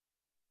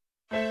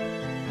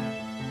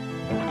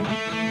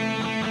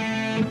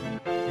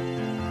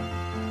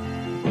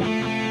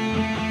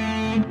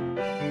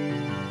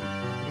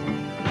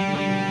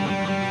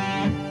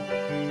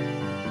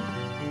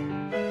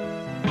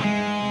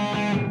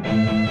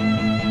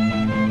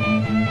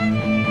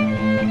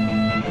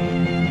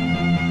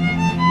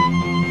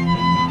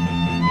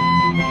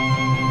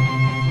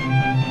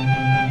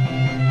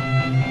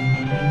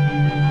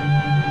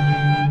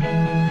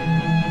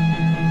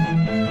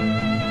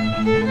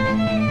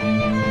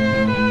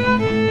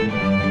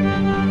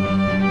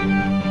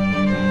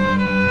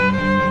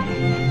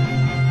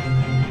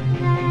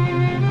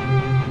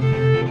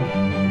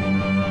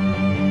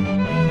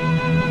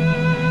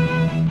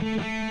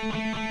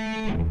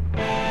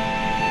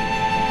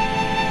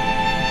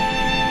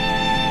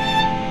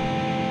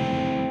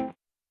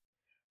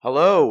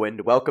Hello,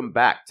 and welcome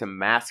back to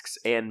Masks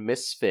and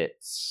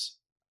Misfits.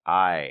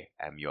 I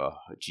am your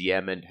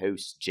GM and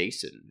host,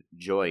 Jason,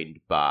 joined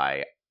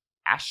by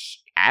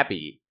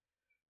Abby,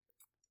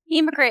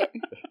 Immigrant.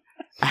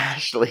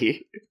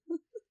 Ashley,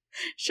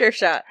 Sure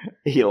shot.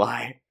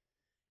 Eli.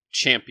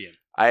 Champion.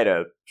 I had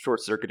a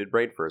short-circuited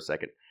brain for a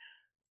second.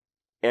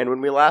 And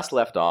when we last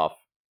left off,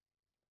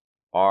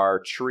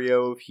 our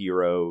trio of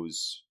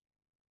heroes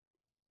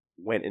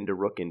went into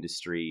Rook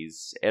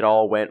Industries. It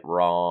all went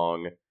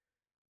wrong.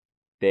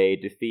 They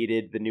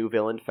defeated the new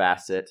villain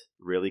Facet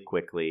really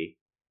quickly,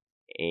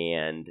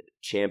 and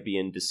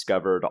Champion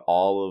discovered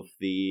all of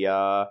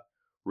the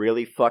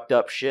really fucked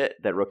up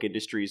shit that Rook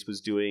Industries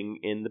was doing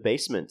in the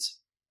basement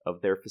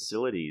of their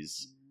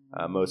facilities.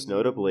 Most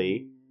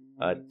notably,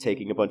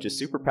 taking a bunch of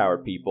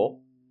superpowered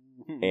people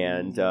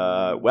and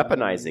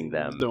weaponizing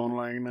them. Don't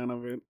like none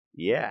of it.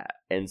 Yeah,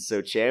 and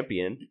so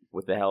Champion,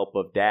 with the help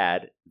of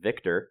Dad,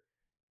 Victor,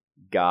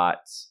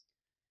 got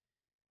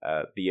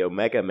the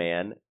Omega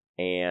Man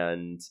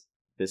and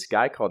this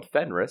guy called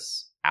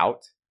Fenris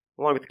out,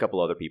 along with a couple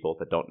other people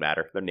that don't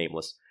matter. They're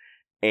nameless.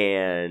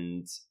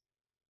 And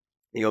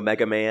the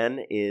Omega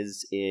Man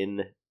is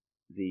in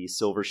the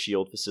Silver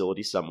Shield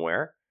facility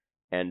somewhere,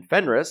 and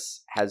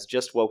Fenris has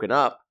just woken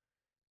up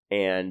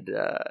and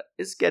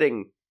is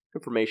getting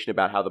information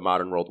about how the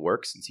modern world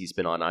works since he's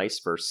been on ice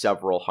for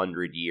several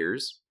hundred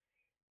years,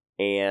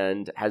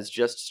 and has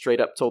just straight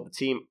up told the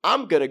team,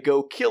 I'm gonna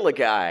go kill a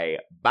guy,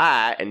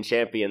 bye, and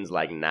Champion's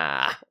like,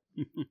 nah.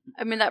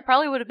 I mean, that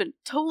probably would have been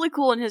totally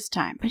cool in his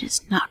time, but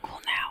it's not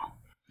cool now.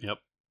 Yep.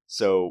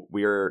 So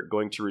we're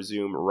going to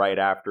resume right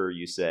after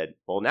you said,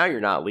 well, now you're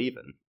not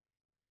leaving.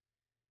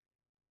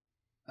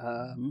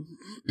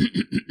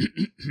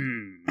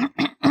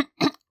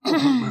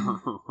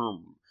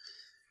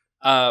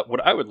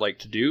 What I would like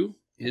to do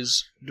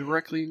is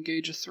directly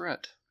engage a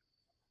threat.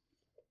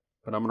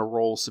 But I'm going to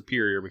roll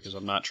superior because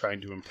I'm not trying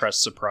to impress,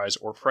 surprise,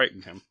 or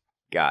frighten him.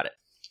 Got it.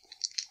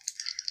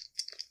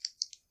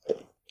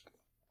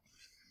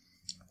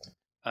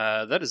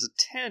 That is a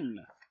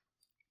 10.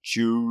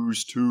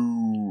 Choose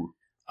to.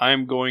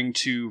 I'm going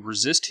to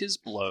resist his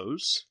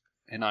blows,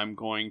 and I'm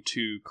going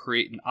to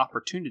create an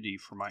opportunity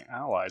for my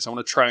allies. I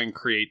want to try and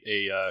create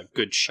a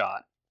good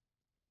shot.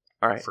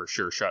 All right. For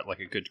sure shot, like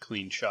a good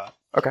clean shot.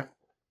 Okay.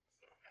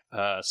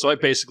 So I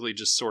basically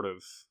just sort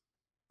of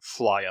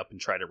fly up and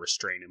try to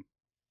restrain him.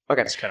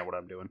 Okay. That's kind of what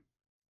I'm doing.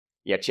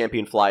 Yeah,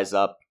 Champion flies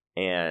up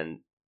and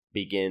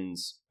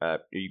begins, are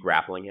you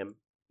grappling him?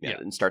 Yeah.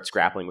 And starts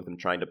grappling with him,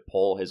 trying to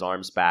pull his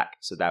arms back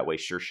so that way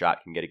Sure Shot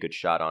can get a good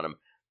shot on him.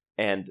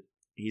 And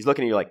he's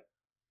looking at you like,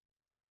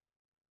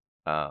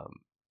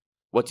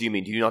 what do you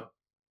mean? Do you not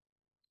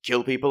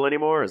kill people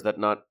anymore? Is that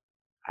not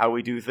how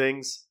we do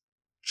things?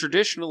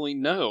 Traditionally,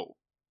 no.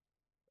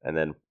 And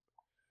then,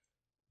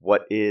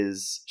 what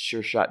is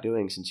Sure Shot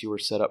doing since you were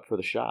set up for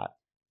the shot?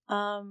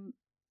 I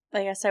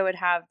guess I would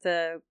have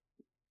the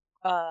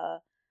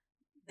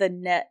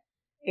net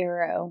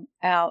arrow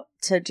out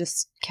to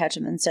just catch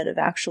him instead of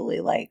actually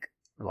like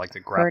Or like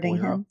the grapple hurting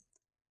arrow. him.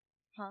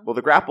 Huh? Well,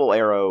 the grapple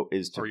arrow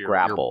is to Or your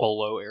grapple.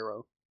 bolo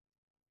arrow.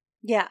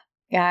 Yeah,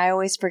 I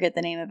always forget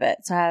the name of it,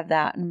 so I have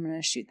that, and I'm going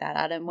to shoot that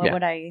at him. What Yeah.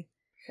 would I?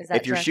 Is that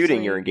If you're shooting,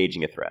 directly- you're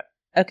engaging a threat.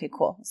 Okay,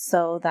 cool.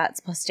 So that's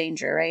plus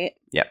danger, right?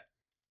 Yep.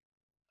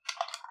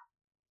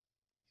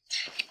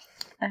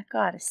 I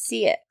got a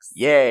 6.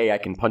 Yay, I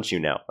can punch you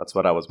now. That's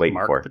what I was waiting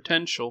Mark for.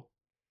 potential.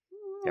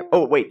 Yep.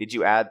 Oh, wait, did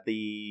you add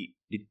the...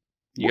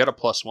 You got a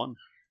 +1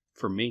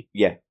 from me.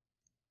 Yeah,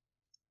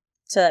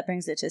 So that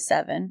brings it to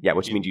 7. yeah,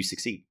 which means you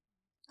succeed.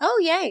 Oh,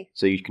 yay!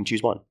 So you can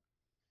choose one.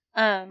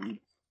 I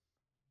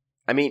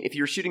mean, if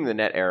you're shooting the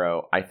net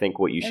arrow, I think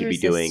what you should be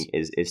doing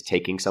is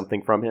taking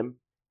something from him,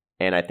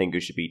 and I think you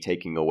should be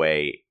taking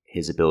away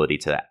his ability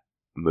to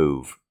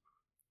move.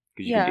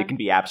 Because it can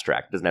be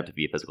abstract. It doesn't have to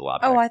be a physical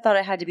object. Oh, I thought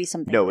it had to be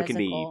something No, physical. it can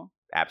be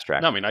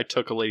abstract. No, I mean, I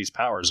took a lady's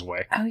powers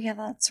away. Oh, yeah,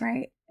 that's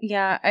right.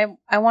 Yeah,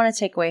 I want to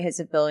take away his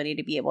ability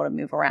to be able to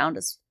move around.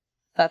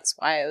 That's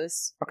why I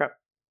was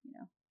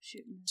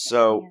shooting.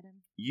 So- at him.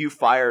 You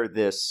fire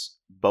this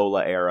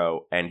bola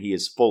arrow, and he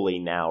is fully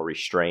now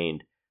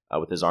restrained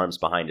with his arms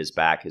behind his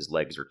back. His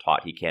legs are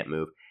taut. He can't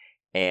move.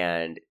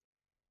 And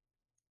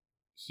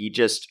he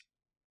just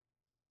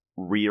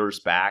rears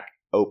back,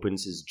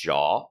 opens his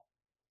jaw,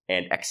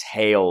 and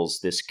exhales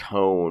this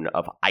cone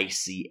of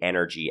icy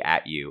energy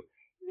at you.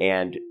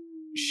 And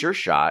Sure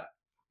Shot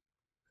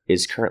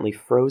is currently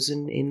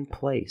frozen in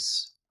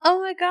place. Oh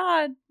my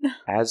god.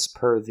 As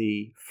per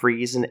the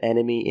freeze an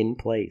enemy in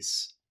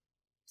place.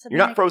 You're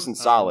not frozen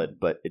solid,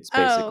 but it's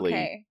basically...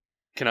 okay.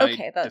 Can I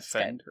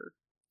defend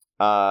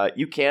her?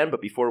 You can,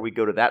 but before we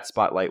go to that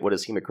spotlight, what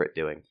is Hemocrit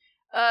doing?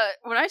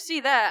 When I see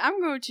that, I'm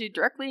going to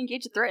directly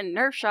engage the threat and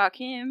nerve shock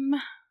him.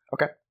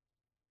 Okay.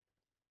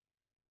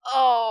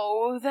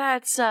 Oh,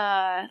 that's,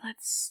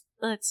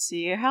 let's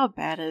see, how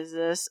bad is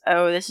this?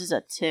 Oh, this is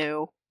a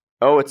 2.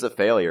 Oh, it's a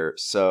failure.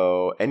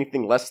 So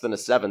anything less than a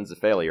 7 is a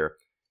failure.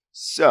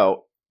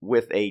 So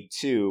with a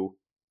 2,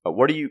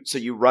 so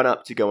you run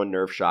up to go and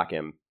nerve shock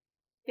him.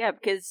 Yeah,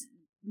 because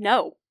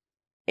no.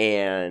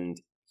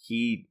 And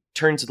he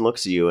turns and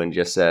looks at you and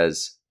just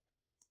says,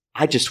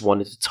 I just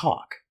wanted to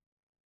talk.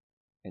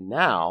 And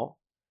now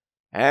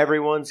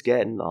everyone's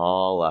getting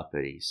all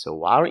uppity. So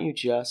why don't you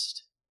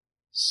just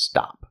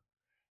stop?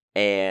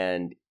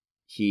 And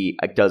he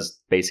does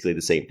basically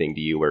the same thing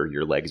to you where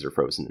your legs are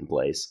frozen in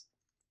place.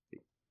 He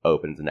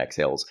opens and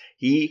exhales.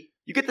 You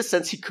get the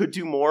sense he could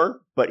do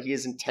more, but he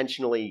is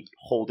intentionally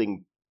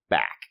holding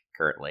back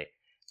currently.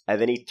 And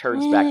then he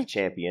turns back to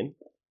Champion.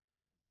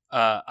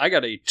 I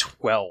got a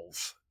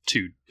 12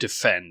 to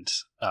defend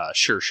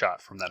Sure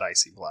Shot from that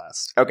icy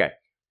blast. Okay.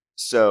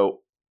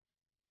 So,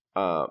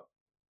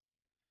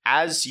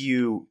 as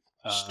you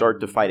start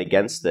to fight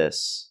against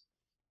this...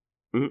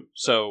 Mm-hmm.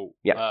 So,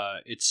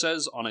 it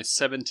says on a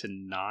 7 to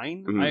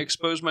 9, I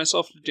expose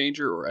myself to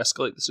danger or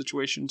escalate the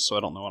situation, so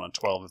I don't know on a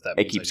 12 if that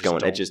means it keeps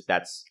going.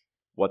 That's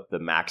what the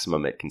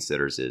maximum it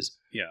considers is.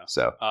 Yeah.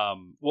 So,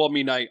 well, I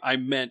mean, I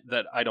meant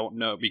that I don't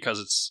know,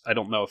 because I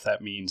don't know if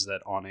that means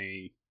that on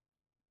a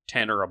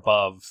 10 or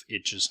above,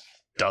 it just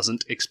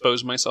doesn't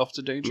expose myself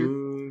to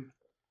danger.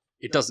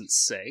 It doesn't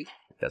say.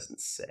 It doesn't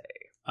say.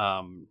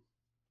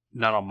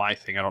 Not on my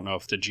thing. I don't know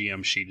if the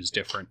GM sheet is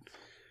different.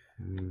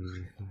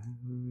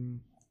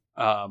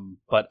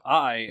 But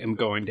I am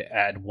going to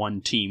add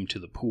one team to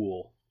the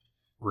pool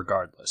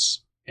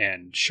regardless.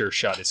 And Sure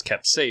Shot is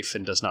kept safe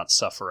and does not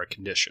suffer a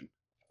condition.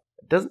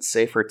 It doesn't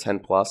say for 10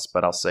 plus,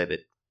 but I'll say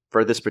that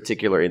for this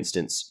particular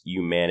instance,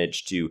 you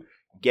managed to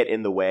get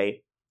in the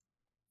way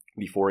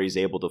before he's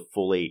able to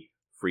fully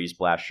freeze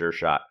blast Sure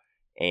Shot.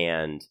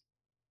 And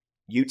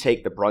you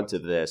take the brunt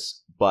of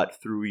this, but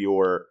through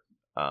your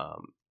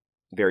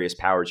various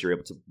powers, you're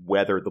able to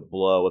weather the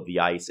blow of the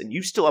ice. And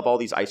you still have all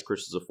these ice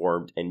crystals have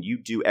formed, and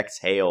you do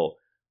exhale,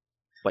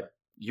 but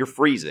you're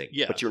freezing,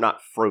 but you're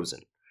not frozen.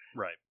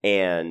 Right.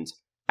 And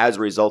as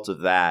a result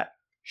of that,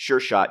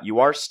 Sure Shot, you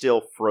are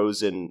still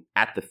frozen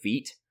at the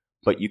feet,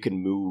 but you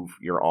can move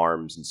your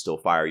arms and still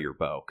fire your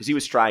bow. Because he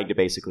was trying to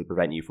basically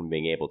prevent you from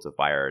being able to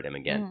fire at him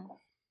again.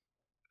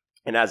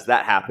 And as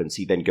that happens,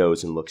 he then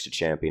goes and looks to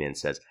Champion and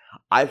says,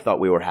 I thought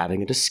we were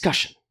having a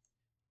discussion.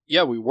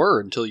 Yeah, we were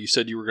until you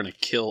said you were going to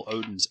kill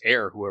Odin's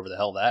heir, whoever the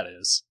hell that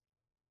is.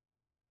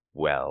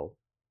 Well,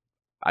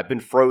 I've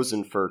been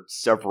frozen for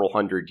several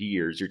hundred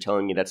years. You're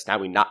telling me that's how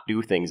we not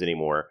do things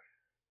anymore.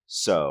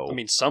 So... I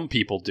mean, some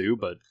people do,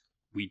 but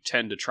we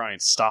tend to try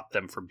and stop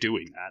them from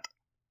doing that.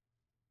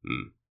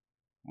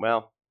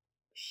 Well,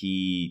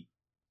 he's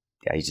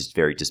just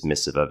very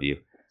dismissive of you.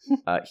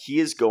 He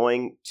is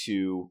going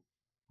to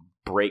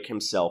break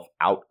himself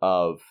out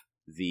of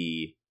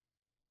the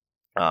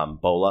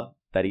bola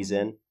that he's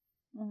in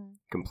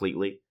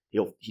completely.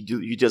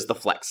 He does the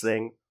flex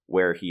thing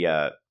where he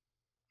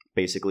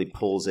basically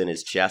pulls in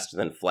his chest and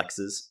then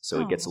flexes, so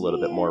he gets a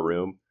little bit more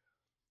room.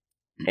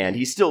 And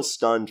he's still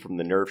stunned from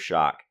the nerve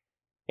shock,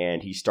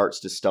 and he starts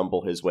to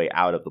stumble his way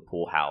out of the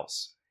pool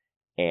house.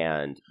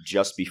 And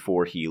just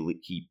before he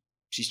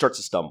starts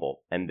to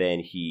stumble, and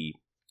then he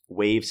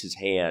waves his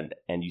hand,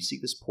 and you see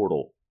this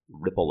portal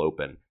ripple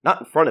open,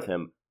 not in front of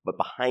him, but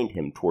behind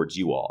him towards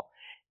you all.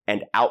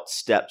 And out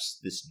steps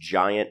this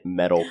giant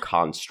metal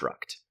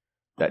construct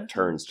that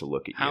turns to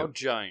look at you. How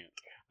giant?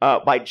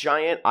 By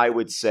giant, I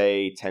would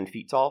say 10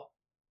 feet tall.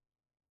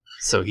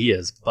 So he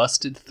has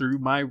busted through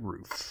my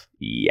roof.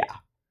 Yeah.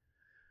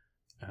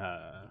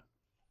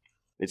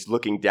 It's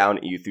looking down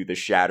at you through the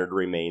shattered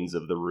remains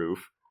of the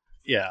roof.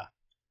 Yeah.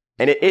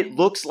 And it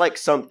looks like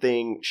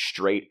something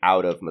straight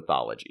out of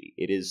mythology.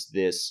 It is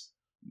this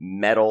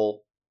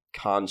metal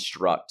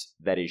construct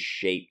that is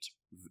shaped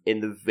in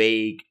the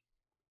vague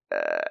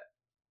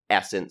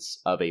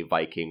essence of a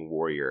Viking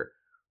warrior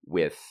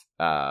with,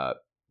 the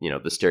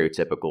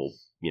stereotypical,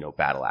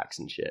 battle axe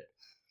and shit.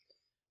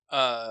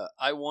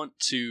 I want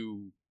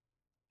to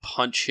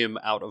punch him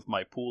out of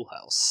my pool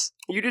house.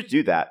 You just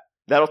do that.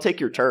 That'll take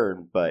your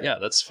turn, but yeah,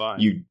 that's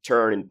fine. You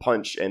turn and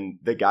punch, and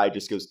the guy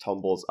just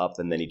tumbles up,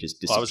 and then he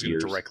just disappears. I was going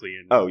to directly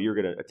in. Oh, you're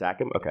going to attack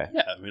him? Okay.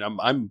 Yeah, I mean,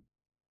 I'm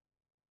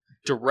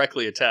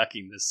directly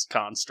attacking this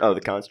construct. Oh,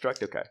 the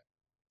construct? Okay.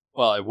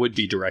 Well, I would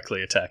be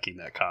directly attacking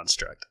that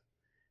construct,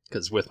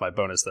 because with my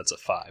bonus, that's a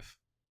 5.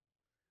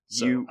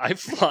 So I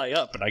fly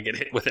up, and I get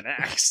hit with an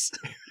axe.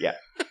 Yeah.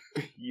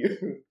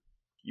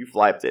 You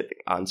fly up to hit the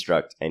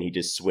construct, and he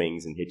just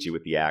swings and hits you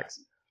with the axe.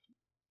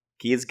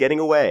 He is getting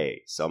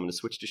away, so I'm going to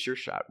switch to Sure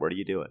Shot. What are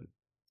you doing?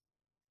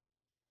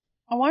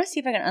 I want to see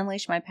if I can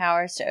unleash my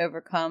powers to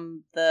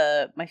overcome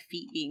my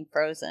feet being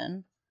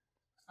frozen.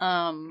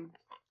 I'm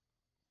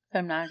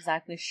not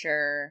exactly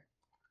sure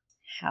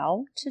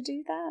how to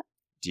do that.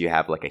 Do you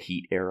have like a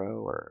heat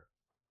arrow or?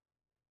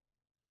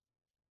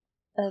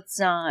 It's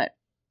not.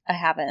 I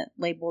haven't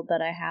labeled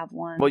that I have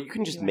one. Well, you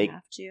can just make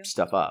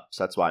stuff up.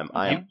 So that's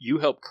why You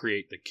help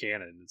create the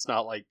cannon. It's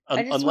not like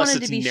unless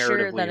it's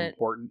narratively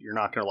important, you're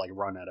not going to like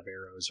run out of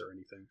arrows or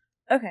anything.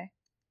 Okay.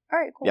 All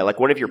right. Cool. Yeah, like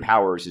one of your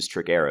powers is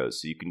trick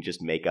arrows, so you can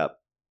just make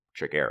up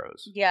trick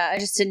arrows. Yeah, I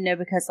just didn't know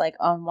because like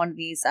on one of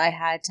these, I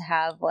had to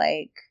have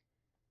like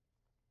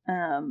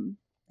a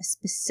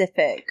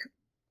specific.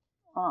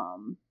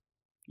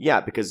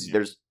 Yeah, because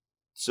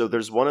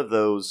there's one of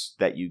those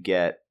that you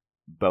get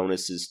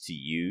bonuses to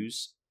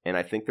use, and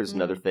I think there's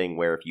another thing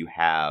where if you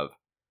have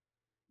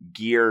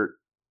gear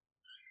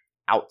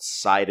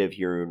outside of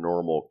your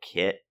normal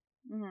kit,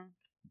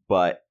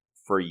 but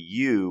for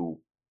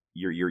you,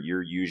 your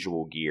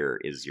usual gear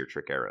is your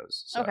trick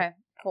arrows. So. Okay,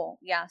 cool.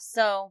 Yeah,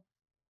 so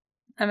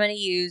I'm gonna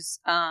use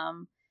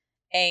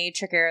a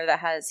trick arrow that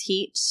has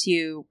heat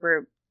to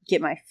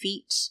get my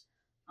feet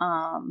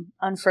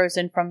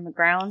unfrozen from the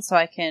ground, so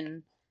I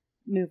can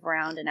move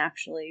around and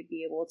actually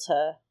be able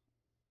to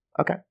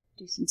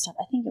do some stuff.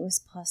 I think it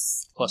was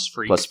plus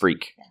freak. Plus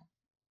freak. Yeah.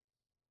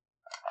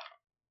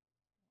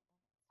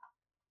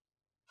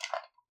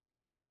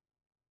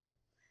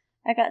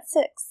 I got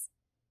 6.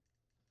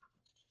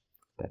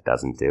 That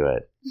doesn't do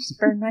it. Just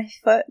burned my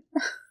foot.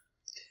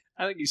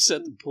 I think you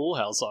set the pool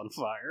house on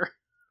fire.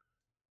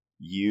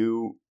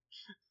 You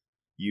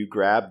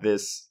grab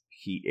this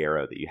heat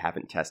arrow that you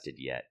haven't tested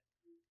yet,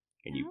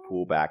 and you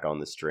pull back on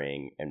the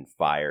string and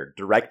fire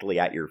directly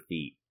at your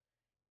feet.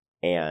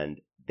 And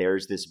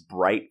there's this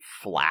bright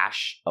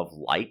flash of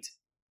light,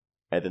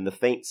 and then the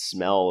faint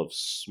smell of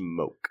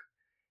smoke.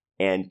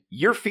 And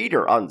your feet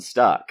are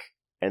unstuck,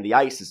 and the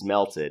ice is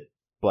melted,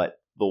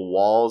 but the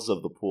walls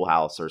of the pool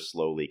house are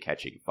slowly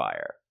catching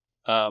fire.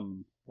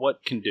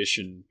 What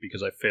condition?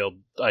 Because I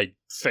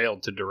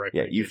failed to direct.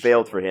 Yeah, you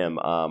failed for him.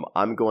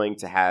 I'm going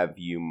to have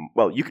you.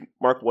 Well, you can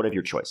mark one of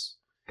your choice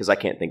because I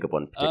can't think of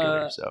one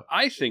particular. So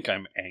I think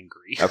I'm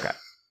angry. Okay.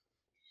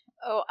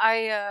 Oh,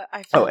 I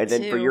failed. Oh, and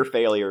then too. for your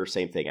failure,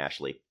 same thing,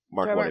 Ashley.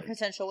 Mark Do I one mark of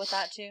potential with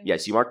that too?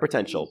 Yes, you mark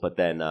potential, but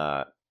then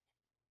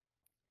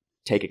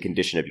take a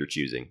condition of your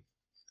choosing.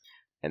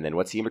 And then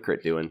what's the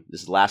hypocrite doing?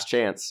 This is the last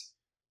chance.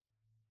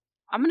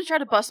 I'm gonna try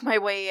to bust my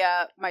way,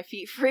 my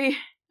feet free,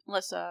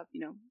 unless I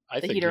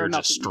the think heater you're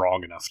melted just me.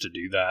 strong enough to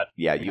do that.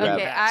 Yeah, you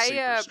Okay,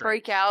 have. I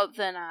break out,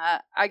 then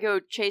I go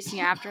chasing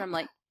after him,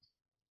 like,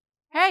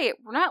 "Hey,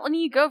 we're not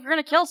letting you go if you're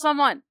gonna kill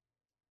someone."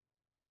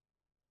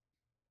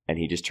 And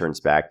he just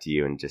turns back to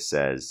you and just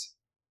says,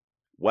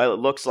 "Well, it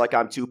looks like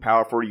I'm too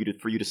powerful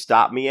for you to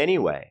stop me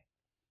anyway."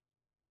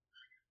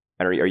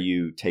 And are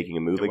you taking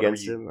a move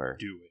against him or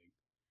doing?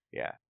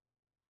 Yeah.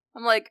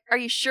 I'm like, "Are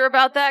you sure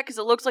about that? Because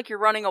it looks like you're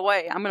running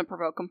away." I'm gonna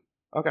provoke him.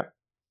 Okay.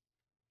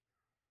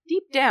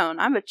 Deep down,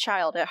 I'm a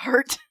child at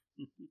heart.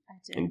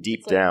 And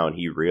deep down,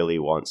 he really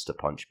wants to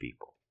punch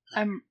people.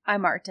 I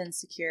marked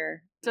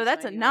insecure. So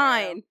that's a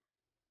 9.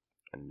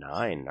 A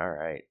 9, all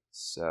right.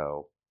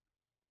 So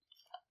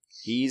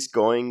he's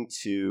going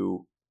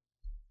to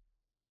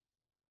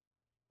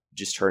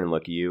just turn and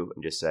look at you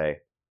and just say,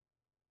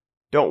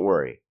 "Don't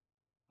worry,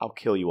 I'll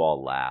kill you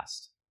all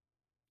last."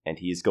 And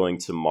he's going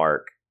to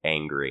mark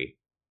angry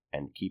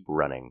and keep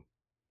running.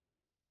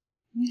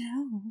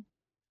 No.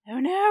 Oh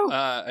no!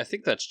 I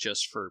think that's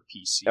just for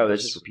PCs. Oh,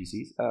 that's just for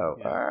PCs? Oh.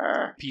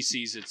 Yeah.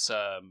 PCs, it's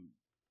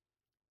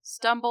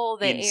Stumble,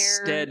 the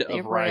instead air,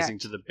 of rising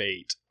to the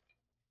bait,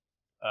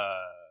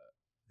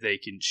 they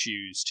can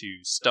choose to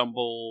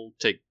stumble,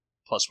 take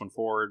 +1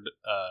 forward,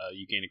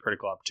 you gain a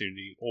critical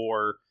opportunity,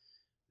 or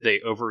they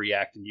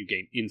overreact and you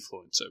gain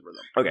influence over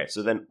them. Okay,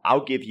 so then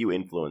I'll give you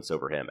influence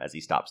over him as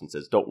he stops and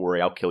says, "Don't worry,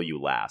 I'll kill you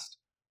last."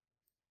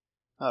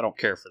 I don't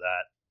care for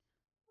that.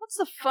 What's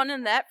the fun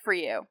in that for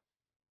you?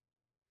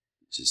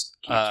 Just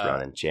keeps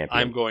running, champion.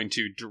 I'm going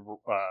to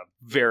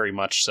very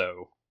much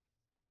so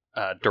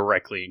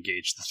directly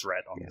engage the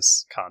threat on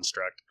this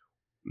construct.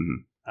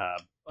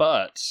 Mm-hmm.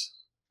 But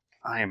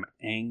I am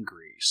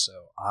angry,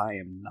 so I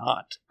am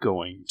not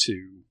going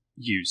to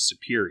use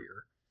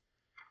superior.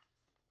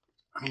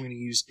 I'm going to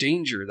use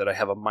danger that I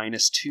have a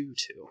 -2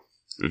 to.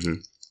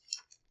 Mm-hmm.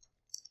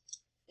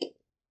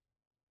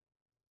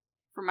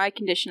 For my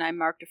condition, I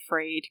marked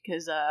afraid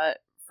because,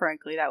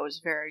 frankly, that was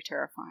very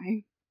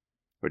terrifying.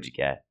 What'd you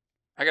get?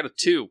 I got a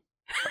 2.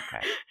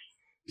 Okay.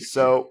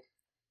 So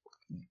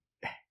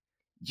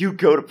you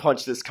go to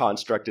punch this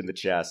construct in the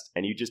chest,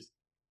 and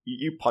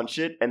you punch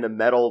it, and the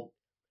metal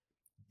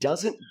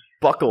doesn't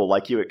buckle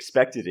like you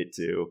expected it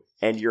to,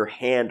 and your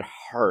hand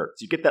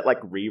hurts. You get that like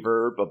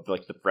reverb of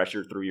like the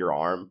pressure through your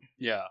arm.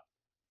 Yeah.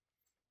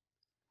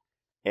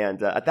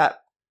 And at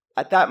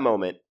that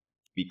moment,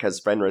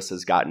 because Fenris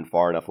has gotten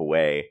far enough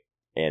away,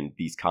 and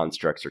these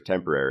constructs are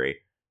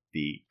temporary,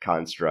 the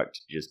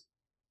construct just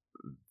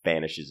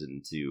vanishes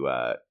into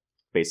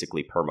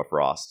basically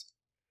permafrost.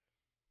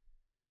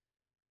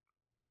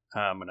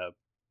 I'm going to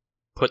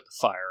put the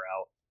fire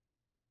out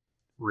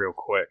real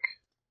quick.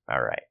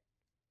 All right.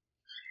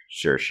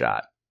 Sure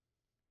shot.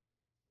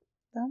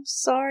 I'm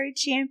sorry,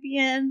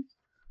 champion.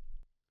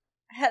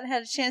 I hadn't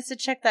had a chance to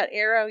check that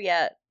arrow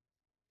yet.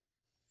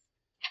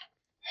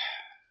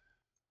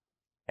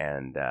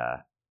 And,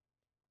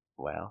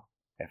 well,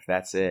 if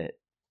that's it.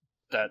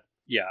 I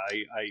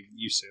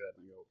you say that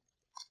and go,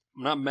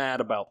 I'm not mad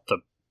about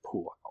the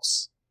pool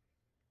house.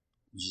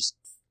 Just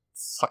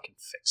fucking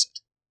fix it.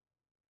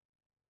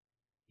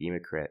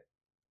 Hemocrit.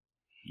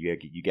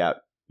 You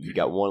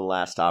got one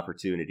last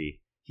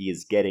opportunity. He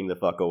is getting the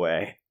fuck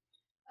away.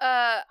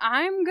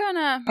 I'm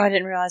gonna... Oh, I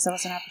didn't realize that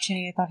was an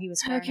opportunity. I thought he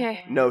was far enough Okay.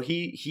 away. No,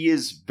 he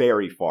is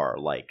very far.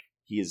 Like,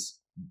 he is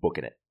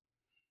booking it.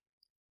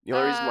 The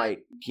only reason why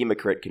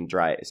Hemocrit can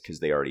try it is because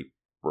they already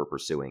were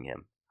pursuing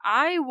him.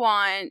 I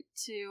want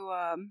to,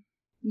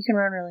 You can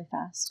run really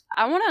fast.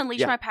 I want to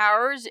unleash Yeah. my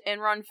powers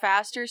and run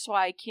faster so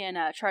I can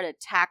try to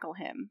tackle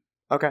him.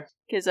 Okay.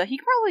 Because he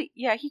could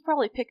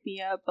probably pick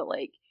me up, but,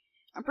 like,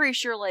 I'm pretty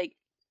sure, like,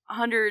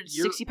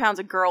 160 pounds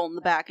of girl in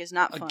the back is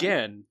not fun.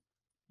 Again,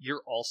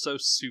 you're also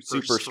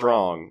super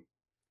strong.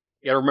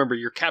 You gotta remember,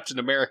 you're Captain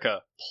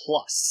America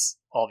plus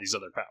all these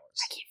other powers.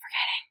 I keep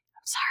forgetting.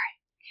 I'm sorry.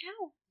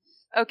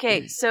 How?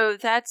 Okay, so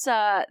that's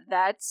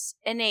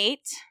an 8.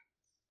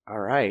 All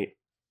right.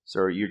 So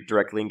are you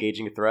directly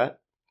engaging a threat?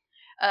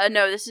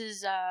 No, this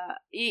is,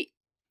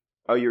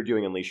 Oh, you're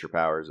doing Unleash Your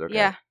Powers. Okay.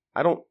 Yeah.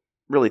 I don't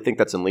really think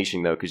that's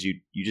unleashing, though, because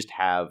you just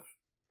have...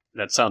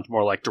 That sounds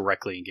more like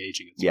directly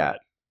engaging. It's Yeah.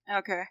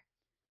 Okay.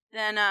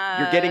 Then,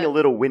 You're getting a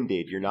little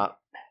winded. You're not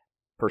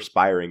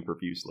perspiring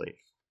profusely.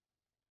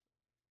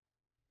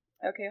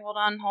 Okay, hold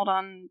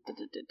on.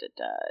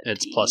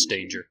 It's plus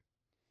danger.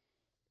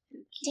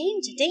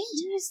 Danger.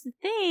 Here's the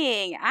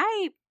thing.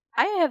 I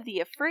have the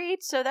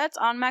afraid, so that's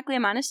automatically a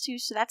 -2,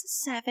 so that's a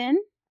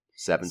 7.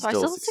 7 So I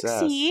still a still success.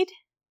 succeed.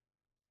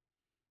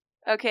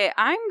 Okay,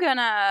 I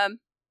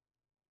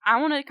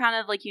want to kind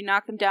of, like, you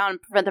knock them down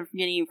and prevent them from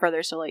getting even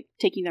further, so, like,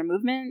 taking their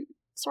movement,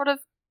 sort of.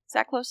 Is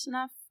that close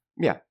enough?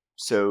 Yeah.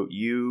 So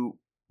you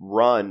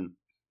run,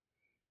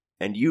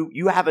 and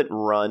you haven't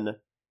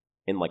run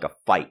in, like, a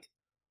fight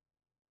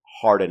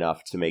hard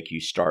enough to make you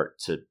start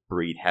to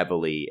breathe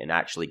heavily and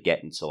actually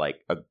get into,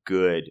 like, a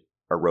good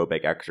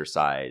aerobic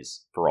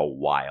exercise for a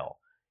while.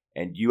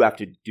 And you have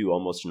to do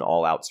almost an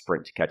all-out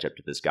sprint to catch up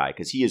to this guy,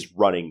 because he is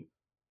running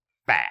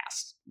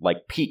fast,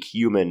 like peak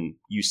human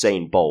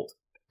Usain Bolt,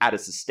 at a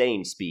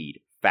sustained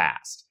speed,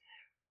 fast.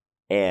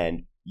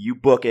 And you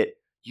book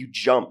it, you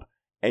jump,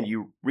 and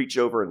you reach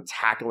over and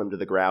tackle him to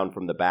the ground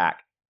from the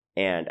back.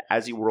 And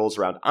as he whirls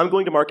around, I'm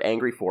going to mark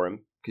angry for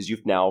him, because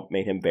you've now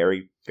made him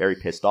very, very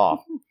pissed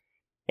off.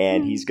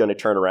 And he's going to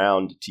turn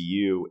around to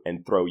you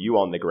and throw you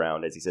on the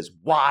ground as he says,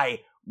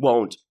 "Why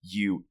won't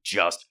you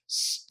just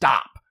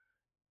stop?"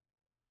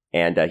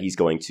 And he's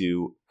going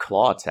to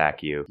claw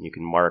attack you. You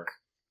can mark,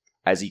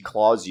 as he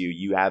claws you,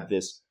 you have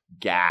this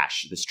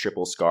gash, this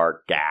triple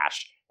scar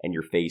gash, and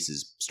your face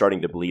is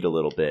starting to bleed a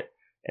little bit,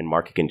 and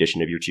mark a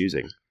condition of your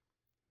choosing.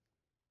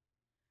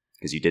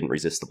 Because you didn't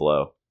resist the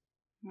blow.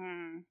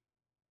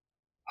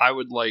 I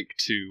would like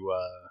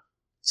to,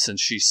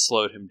 since she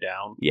slowed him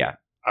down, Yeah.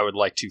 I would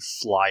like to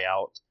fly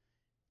out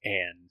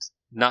and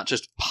not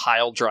just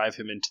pile drive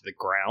him into the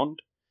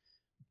ground,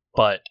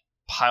 but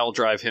pile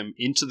drive him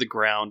into the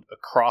ground,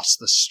 across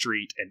the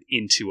street, and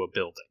into a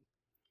building.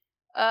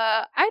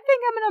 I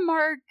think I'm gonna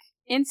mark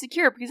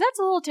insecure, because that's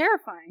a little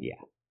terrifying.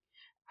 Yeah.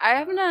 I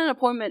haven't had an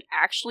appointment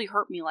actually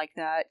hurt me like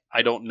that.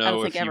 I don't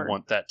know think if you ever.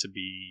 want that to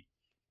be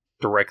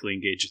directly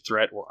engage a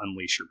threat or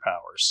unleash your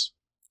powers.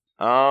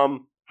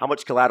 How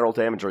much collateral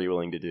damage are you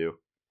willing to do?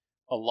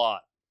 A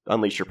lot.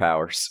 Unleash your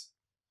powers.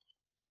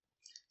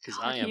 Because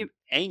I am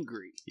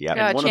angry. Yeah.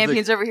 And one of the-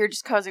 Champion's over here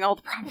just causing all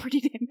the property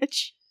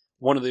damage.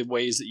 One of the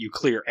ways that you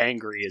clear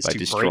angry is By to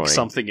destroying. break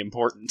something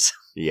important.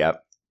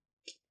 Yep.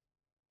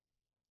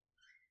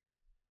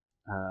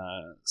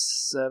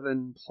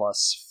 7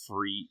 plus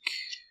freak.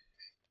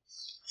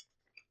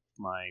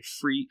 My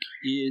freak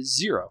is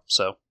 0.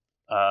 So,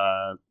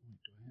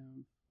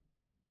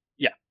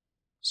 yeah.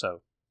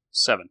 So,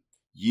 7.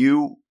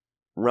 You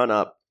run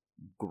up,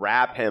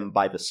 grab him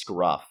by the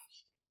scruff,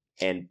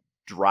 and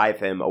drive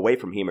him away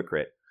from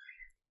Hemocrit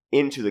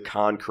into the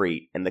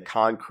concrete, and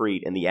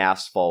the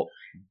asphalt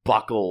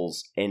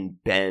buckles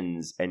and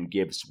bends and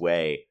gives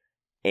way,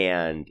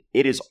 and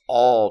it is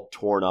all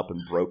torn up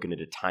and broken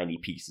into tiny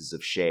pieces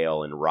of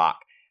shale and rock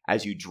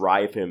as you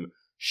drive him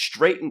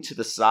straight into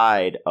the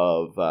side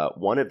of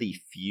one of the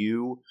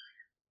few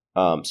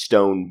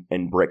stone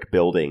and brick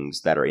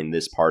buildings that are in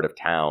this part of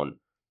town.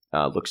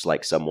 Looks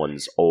like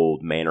someone's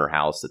old manor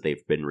house that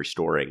they've been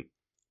restoring.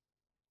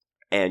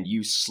 And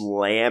you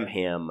slam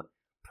him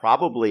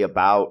probably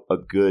about a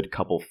good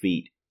couple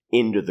feet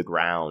into the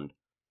ground.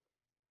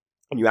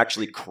 And you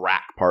actually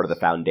crack part of the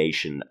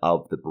foundation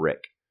of the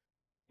brick.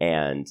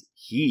 And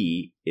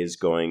he is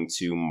going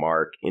to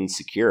mark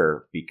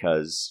insecure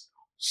because,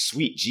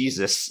 sweet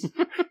Jesus.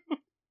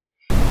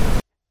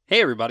 Hey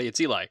everybody,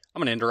 it's Eli. I'm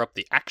going to interrupt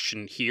the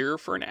action here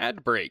for an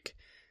ad break.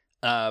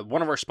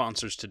 One of our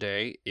sponsors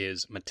today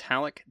is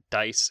Metallic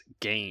Dice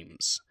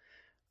Games.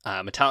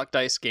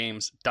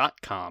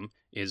 MetallicDiceGames.com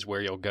is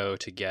where you'll go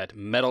to get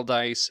metal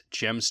dice,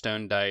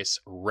 gemstone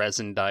dice,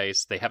 resin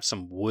dice. They have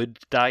some wood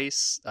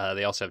dice.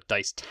 They also have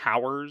dice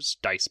towers,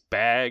 dice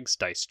bags,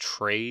 dice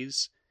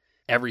trays.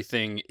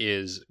 Everything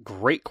is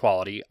great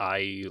quality.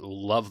 I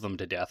love them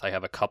to death. I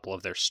have a couple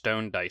of their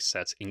stone dice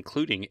sets,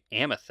 including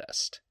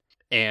Amethyst.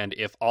 And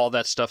if all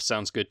that stuff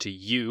sounds good to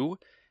you,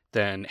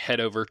 then head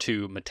over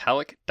to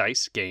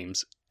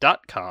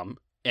MetallicDiceGames.com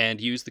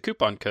and use the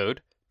coupon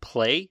code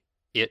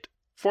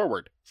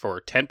PLAYITFORWARD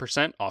for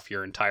 10% off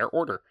your entire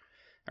order.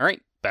 All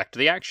right, back to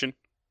the action.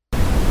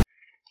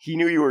 He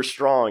knew you were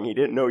strong. He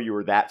didn't know you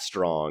were that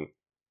strong.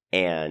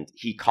 And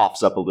he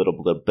coughs up a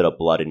little bit of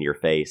blood in your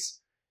face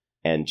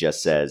and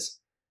just says,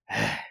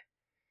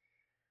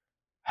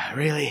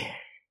 really?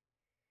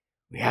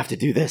 We have to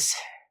do this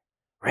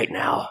right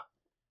now.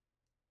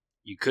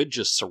 You could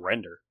just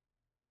surrender.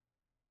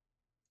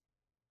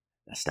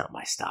 That's not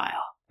my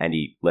style. And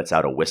he lets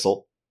out a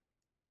whistle.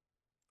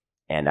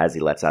 And as he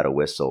lets out a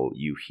whistle,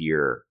 you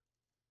hear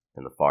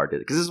in the far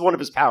distance, because this is one of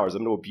his powers,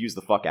 I'm going to abuse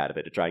the fuck out of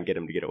it to try and get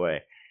him to get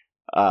away.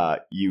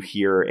 You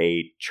hear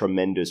a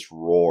tremendous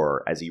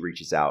roar as he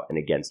reaches out and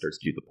again starts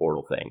to do the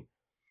portal thing.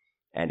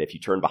 And if you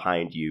turn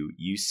behind you,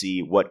 you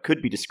see what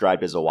could be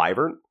described as a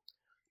wyvern,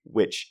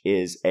 which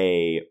is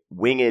a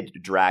winged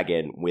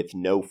dragon with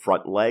no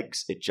front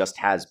legs. It just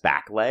has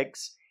back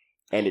legs.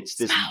 And it's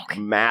this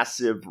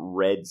massive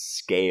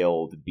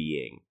red-scaled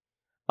being.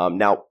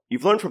 Now,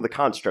 you've learned from the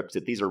constructs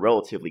that these are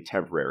relatively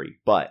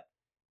temporary, but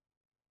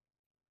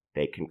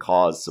they can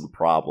cause some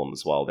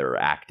problems while they're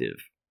active.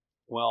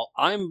 Well,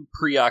 I'm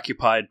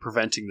preoccupied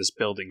preventing this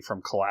building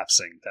from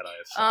collapsing that I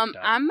have fucked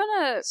up.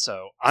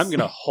 I'm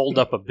gonna hold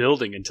up a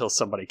building until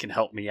somebody can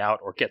help me out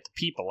or get the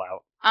people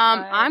out.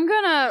 I'm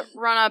gonna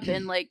run up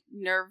and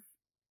nerve.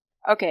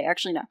 Okay,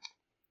 actually no.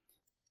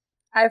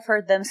 I've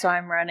heard them, so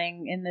I'm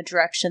running in the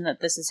direction that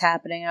this is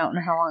happening. I don't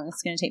know how long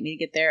it's going to take me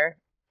to get there.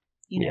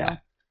 You know,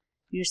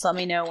 you just let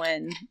me know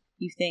when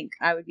you think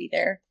I would be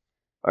there.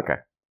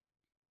 Okay.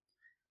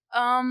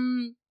 I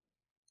mean,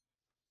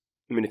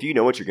 if you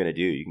know what you're going to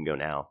do, you can go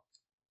now.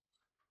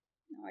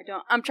 No, I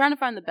don't. I'm trying to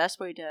find the best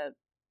way to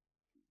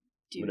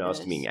do No, I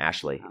was meaning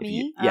Ashley.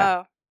 Me?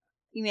 Yeah. Oh.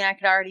 You mean I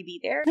could already be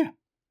there? Yeah.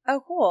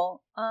 Oh,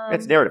 cool.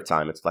 It's narrative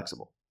time. It's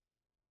flexible.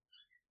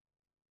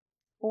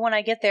 Well, when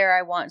I get there,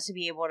 I want to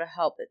be able to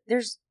help.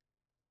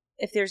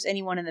 If there's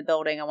anyone in the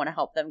building, I want to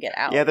help them get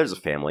out. Yeah, there's a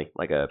family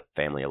of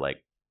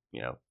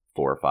 4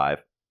 or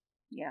 5.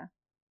 Yeah.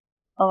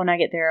 Oh, when I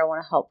get there, I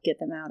want to help get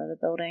them out of the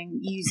building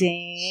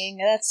using.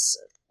 That's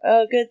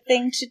a good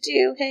thing to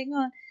do. Hang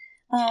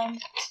on.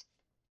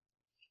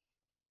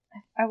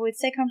 I would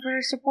say comfort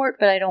or support,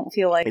 but I don't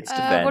feel like it's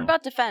defend. What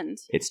about defend?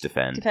 It's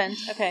defend. Defend.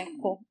 Okay,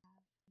 cool.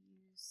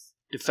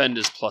 Defend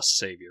is plus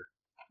savior.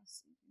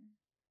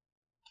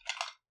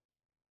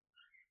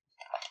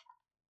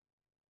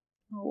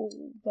 Oh,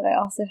 but I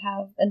also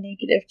have a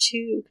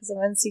 -2 because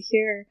I'm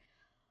insecure.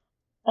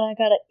 And I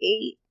got an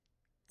 8.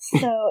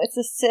 So it's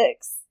a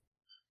 6.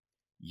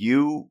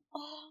 You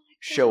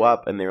show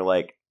up and they're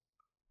like,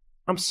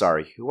 I'm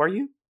sorry, who are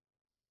you?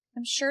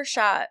 I'm Sure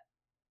Shot.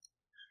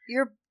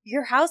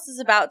 Your house is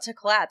about to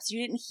collapse.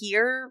 You didn't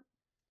hear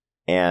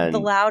the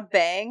loud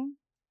bang?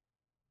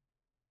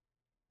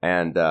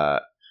 And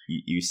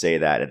you say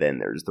that, and then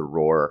there's the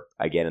roar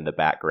again in the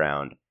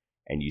background.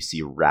 And you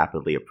see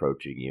rapidly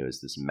approaching you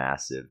is this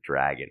massive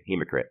dragon.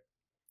 Hemocrit.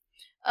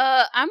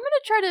 I'm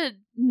gonna try to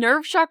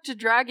nerve shock to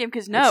drag him,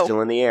 because It's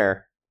still in the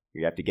air.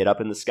 You have to get up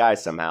in the sky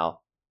somehow.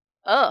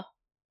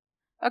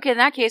 Okay, in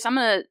that case, I'm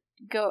gonna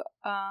go,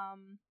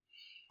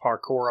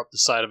 Parkour up the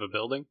side of a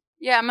building?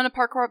 Yeah, I'm gonna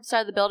parkour up the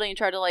side of the building and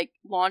try to,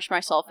 launch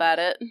myself at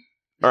it.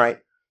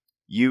 Alright.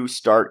 You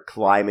start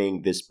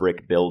climbing this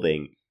brick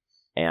building,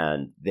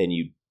 and then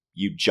you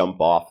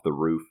jump off the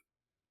roof,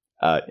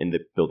 and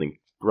the building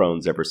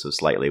groans ever so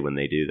slightly when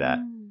they do that.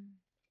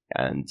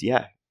 And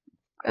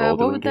roll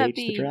to engage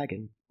the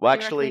dragon. Well,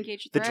 actually,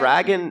 the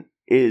dragon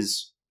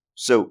is...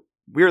 So,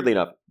 weirdly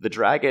enough, the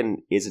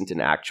dragon isn't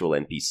an actual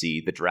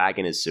NPC. The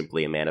dragon is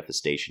simply a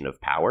manifestation of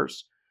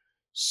powers.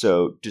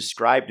 So,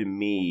 describe to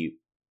me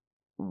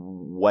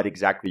what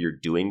exactly you're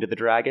doing to the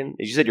dragon.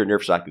 As you said, you're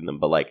nerve shocking them,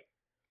 but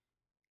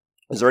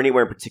is there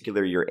anywhere in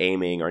particular you're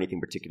aiming or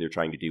anything particular you're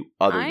trying to do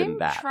other than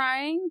that? I'm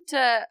trying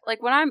to...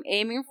 what I'm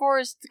aiming for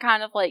is to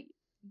kind of,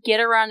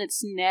 get around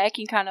its neck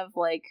and kind of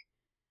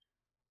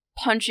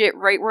punch it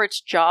right where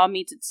its jaw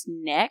meets its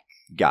neck.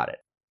 Got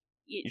it.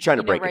 You're trying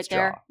to break its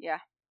there? jaw.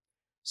 Yeah.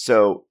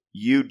 So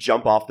you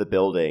jump off the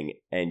building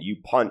and you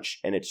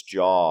punch and its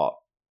jaw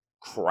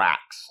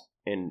cracks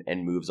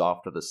and moves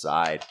off to the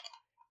side.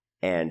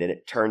 And then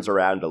it turns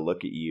around to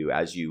look at you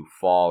as you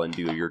fall and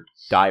do your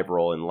dive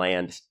roll and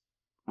land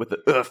with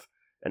the oof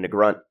and a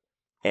grunt.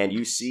 And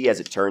you see as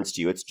it turns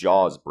to you, its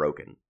jaw is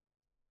broken.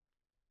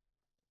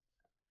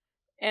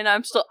 And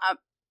I'm still,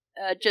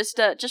 just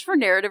for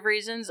narrative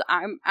reasons,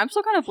 I'm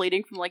still kind of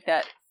bleeding from like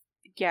that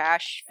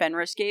gash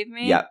Fenris gave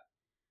me. Yeah.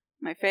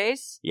 My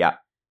face. Yeah.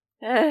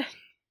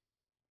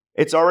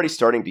 It's already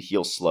starting to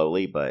heal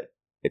slowly, but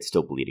it's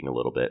still bleeding a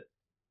little bit.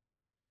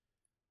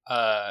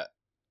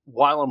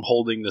 While I'm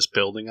holding this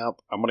building up,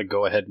 I'm going to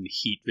go ahead and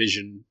heat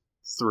vision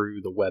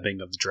through the webbing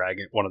of the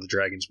dragon, one of the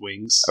dragon's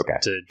wings,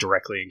 to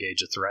directly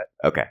engage a threat.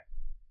 Okay.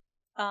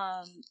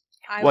 I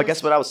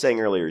guess what I was saying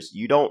earlier is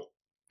you don't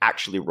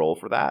actually roll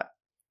for that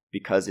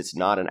because it's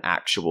not an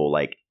actual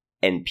like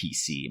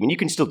NPC. I mean, you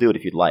can still do it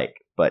if you'd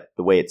like, but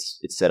the way it's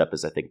set up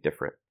is, I think,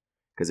 different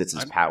because it's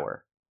his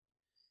power.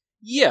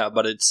 Yeah,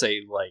 but it's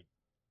a like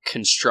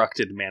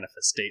constructed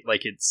manifestation.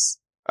 Like it's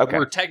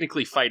we're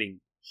technically fighting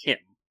him.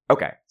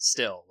 Okay.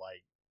 Still,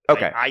 like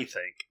I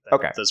think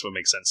this would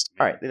make sense to me.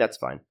 All right, that's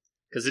fine.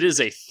 Because it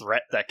is a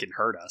threat that can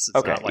hurt us.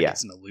 It's not like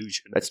it's an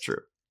illusion. That's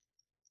true.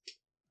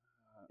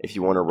 If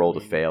you want to roll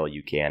to fail,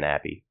 you can,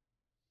 Abby.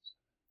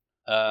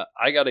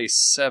 I got a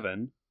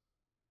 7,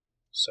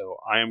 so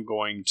I am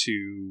going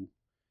to...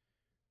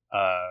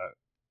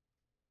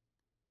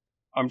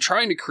 I'm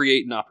trying to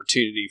create an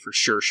opportunity for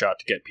Sure Shot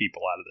to get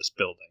people out of this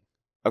building.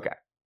 Okay.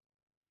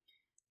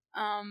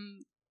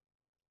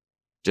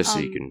 Just so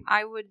you can...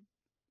 I want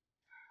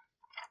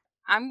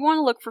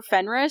to look for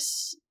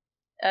Fenris.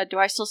 Do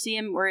I still see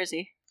him? Where is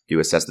he? Do you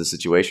assess the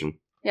situation?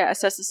 Yeah,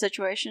 assess the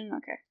situation.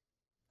 Okay.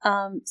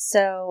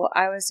 So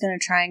I was going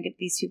to try and get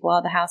these people out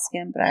of the house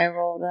again, but I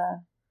rolled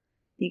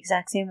the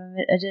exact same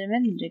I did a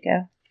minute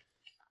ago.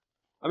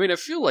 I mean, I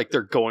feel like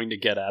they're going to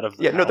get out of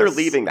the house. No, they're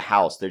leaving the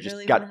house. They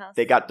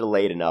got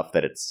delayed enough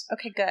that it's...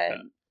 Okay,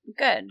 good.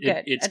 Good.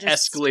 It's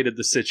escalated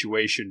the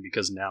situation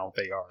because now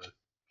they are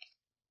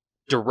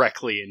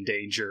directly in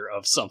danger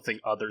of something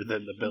other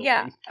than the building.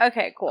 Yeah.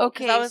 Okay, cool.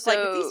 Okay, I was like,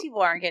 if these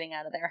people aren't getting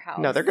out of their house...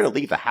 No, they're going to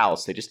leave the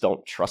house. They just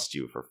don't trust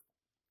you for...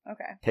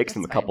 Okay. Takes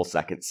them a couple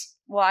seconds.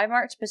 Well, I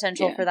marked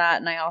potential for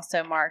that, and I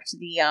also marked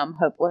the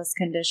hopeless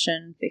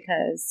condition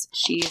because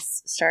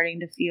she's starting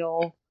to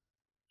feel...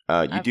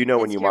 you do know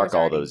when you mark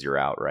all those, you're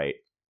out, right?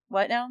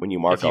 What now? When you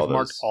mark all those...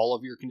 marked all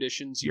of your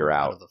conditions, you're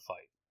out of the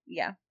fight.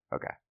 Yeah.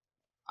 Okay.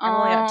 I've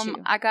only got 2.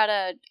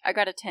 I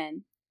got a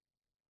 10.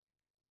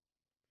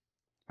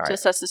 All right. To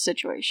assess the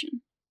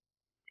situation.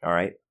 All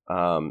right.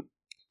 To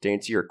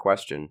answer your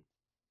question,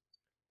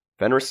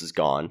 Fenris is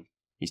gone.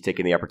 He's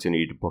taking the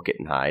opportunity to book it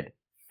and hide,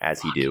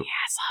 as he do.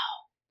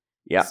 Asshole.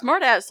 Yeah.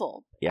 Smart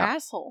asshole. Yeah.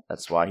 Asshole.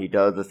 That's why he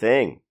does the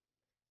thing.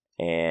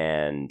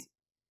 And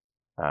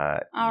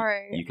all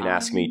right. You can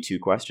ask me 2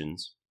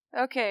 questions.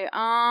 Okay.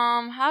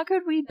 How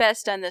could we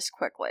best end this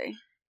quickly?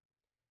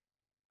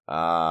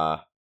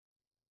 Well,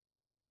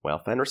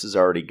 Fenris is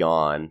already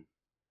gone,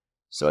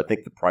 so I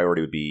think the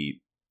priority would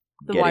be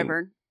the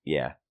wyvern.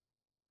 Yeah.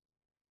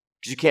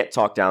 Because you can't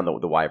talk down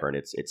the wyvern.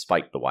 It's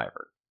fight the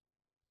wyvern.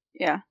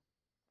 Yeah.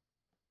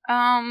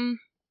 I'm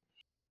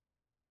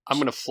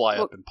gonna fly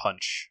up and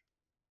punch.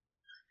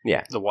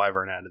 Yeah. The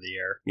wyvern out of the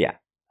air. Yeah.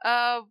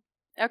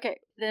 Okay.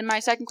 Then my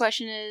second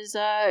question is,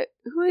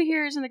 who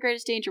here is in the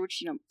greatest danger?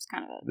 Which is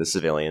kind of the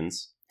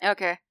civilians.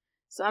 Okay.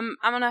 So I'm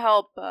gonna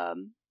help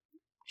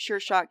Sure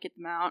Shot get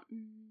them out.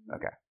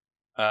 Okay.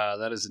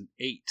 That is an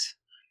 8.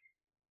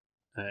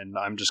 And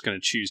I'm just going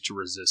to choose to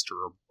resist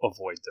or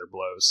avoid their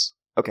blows.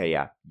 Okay,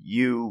 yeah.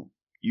 You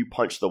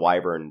punch the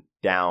wyvern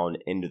down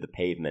into the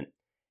pavement,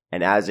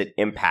 and as it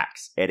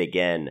impacts, it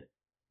again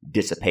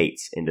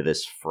dissipates into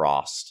this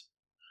frost.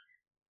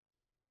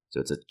 So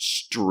it's a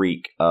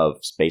streak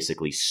of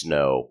basically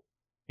snow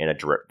in a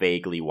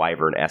vaguely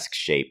wyvern-esque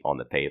shape on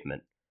the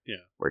pavement.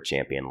 Yeah. Where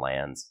Champion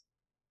lands.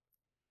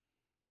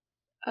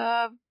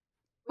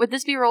 Would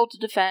this be rolled to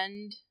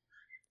defend?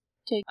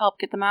 To help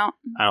get them out?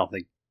 I don't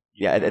think...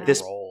 Yeah, at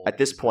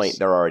this point,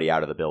 they're already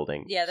out of the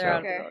building. Yeah, they're out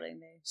of the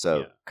building.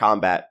 So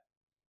combat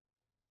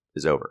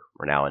is over.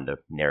 We're now into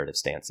narrative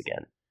stance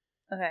again.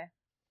 Okay.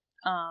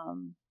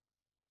 And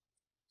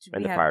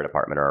the fire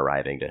department are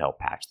arriving to help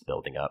patch the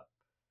building up.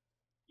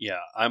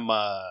 Yeah, I'm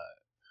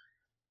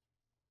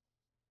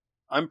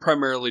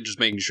primarily just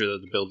making sure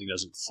that the building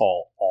doesn't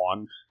fall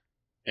on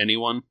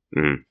anyone.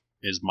 Mm-hmm.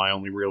 Is my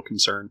only real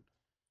concern.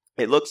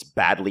 It looks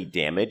badly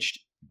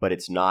damaged, but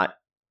it's not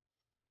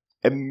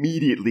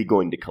immediately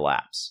going to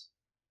collapse.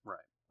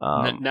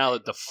 Right. Now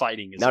that the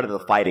fighting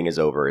is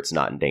over, it's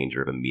not in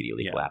danger of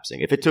immediately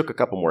collapsing. If it took a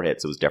couple more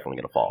hits, it was definitely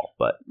going to fall.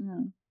 But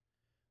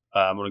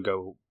I'm going to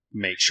go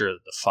make sure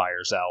that the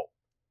fire's out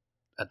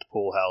at the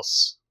pool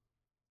house.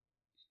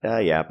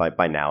 Yeah,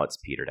 by now it's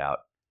petered out.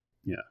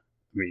 Yeah.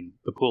 I mean,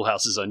 the pool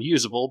house is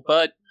unusable,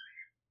 but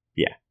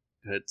yeah,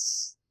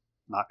 it's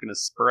not going to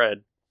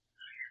spread.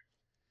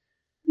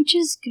 Which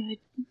is good.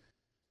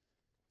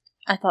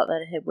 I thought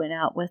that it had went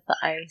out with the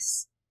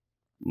ice.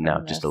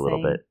 No, just a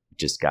little bit.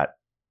 Just got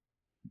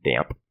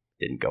damp.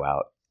 Didn't go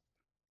out.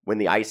 When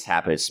the ice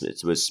happened,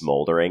 it was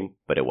smoldering,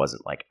 but it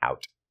wasn't like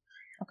out.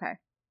 Okay.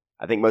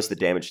 I think most of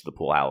the damage to the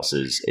pool house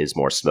is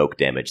more smoke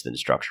damage than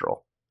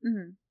structural.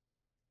 Mm-hmm.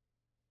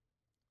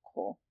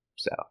 Cool.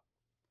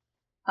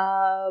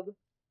 So,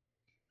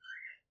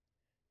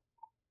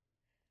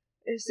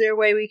 is there a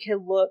way we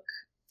could look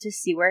to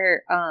see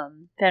where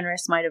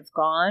Fenris might have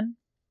gone?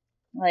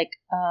 Like,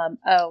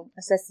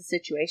 assess the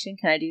situation.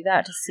 Can I do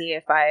that to see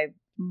if I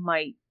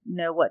might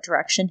know what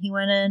direction he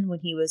went in when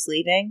he was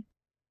leaving?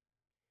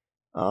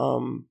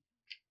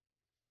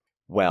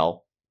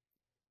 Well,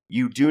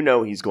 you do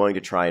know he's going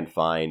to try and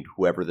find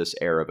whoever this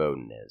heir of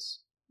Odin is.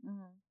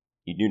 Mm-hmm.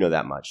 You do know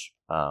that much.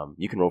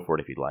 You can roll for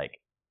it if you'd like.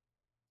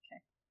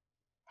 Okay.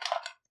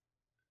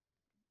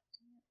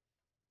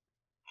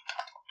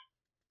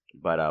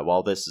 But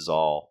while this is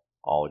all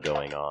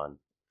going on,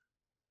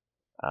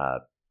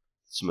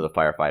 some of the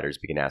firefighters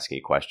begin asking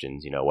you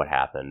questions. You know, what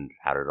happened?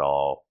 How did it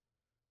all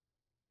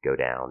go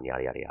down?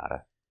 Yada, yada,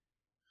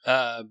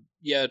 yada.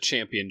 Yeah,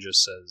 Champion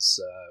just says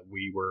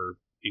we were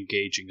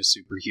engaging a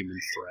superhuman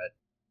threat.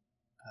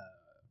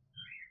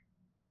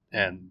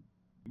 And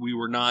we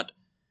were not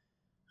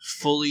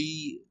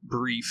fully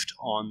briefed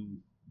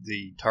on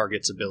the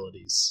target's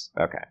abilities.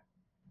 Okay.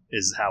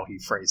 Is how he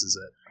phrases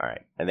it. All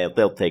right. And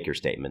they'll take your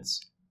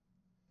statements.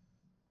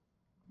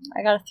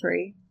 I got a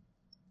 3.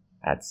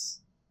 That's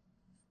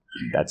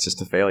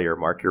just a failure.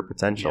 Mark your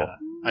potential. Yeah,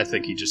 I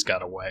think he just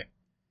got away.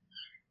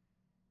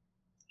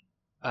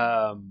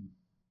 To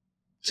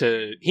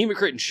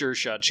Hemocrit and Sure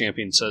Shot,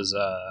 Champion says,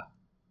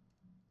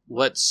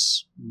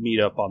 let's meet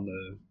up on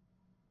the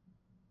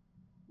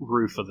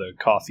roof of the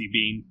Coffee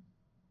Bean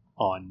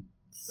on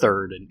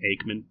 3rd and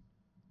Aikman.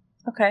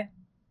 Okay.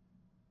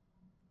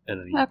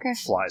 And then he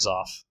flies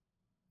off.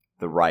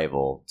 The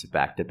rival to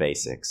Back to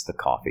Basics, the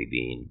Coffee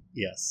Bean.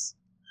 Yes.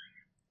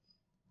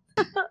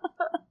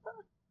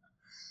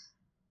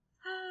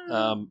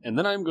 And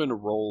then I'm going to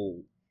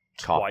roll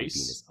Coffee Bean twice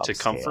is to upscale.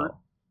 comfort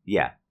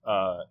Yeah.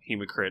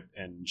 Hemocrit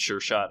and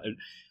Sure Shot.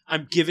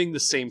 I'm giving the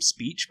same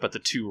speech, but the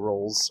 2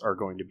 rolls are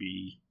going to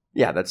be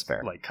Yeah, that's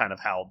fair. like kind of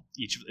how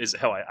each is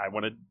how I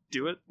want to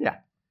do it. Yeah.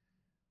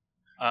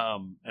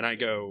 And I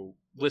go,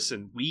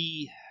 listen,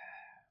 we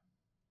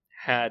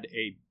had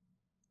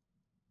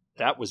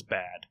that was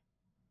bad.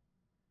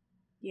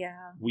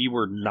 Yeah. We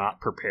were not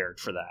prepared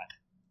for that.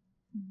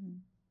 Mm-hmm.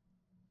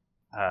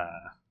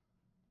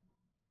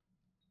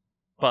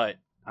 But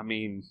I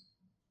mean,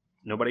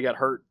 nobody got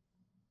hurt.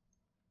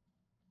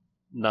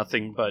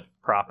 Nothing but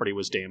property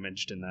was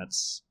damaged, and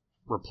that's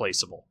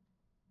replaceable.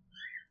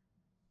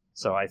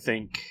 So I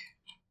think,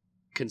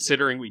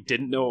 considering we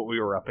didn't know what we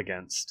were up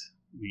against,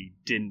 we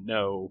didn't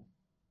know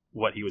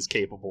what he was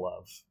capable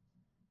of,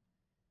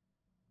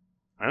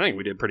 I think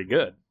we did pretty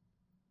good.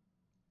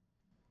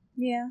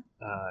 Yeah.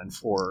 And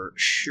for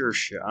Sure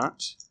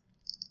Shot,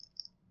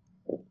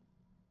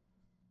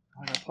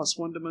 I got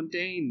 +1 to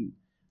Mundane,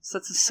 so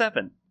that's a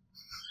 7.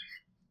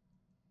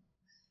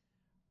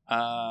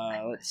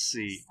 Let's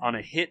see. On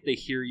a hit, they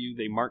hear you.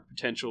 They mark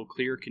potential,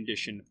 clear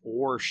condition,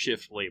 or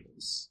shift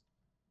labels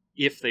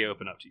if they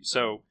open up to you.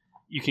 So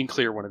you can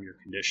clear one of your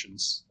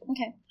conditions.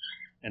 Okay.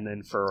 And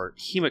then for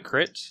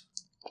Hemocrit,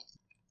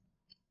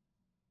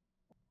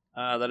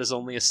 that is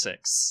only a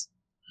 6.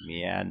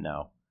 Yeah,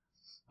 no.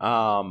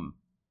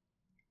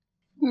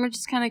 It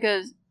just kind of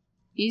goes,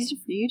 easy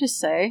for you to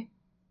say.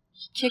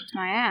 He kicked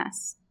my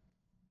ass.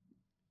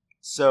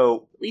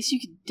 So At least you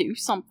could do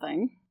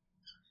something.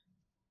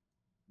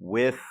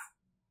 with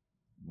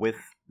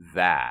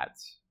that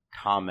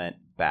comment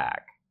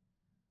back,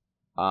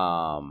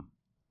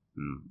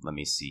 let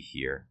me see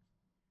here.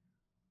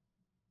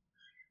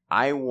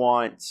 I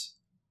want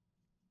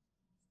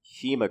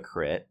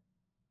Hemocrit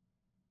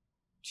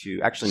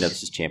to actually no,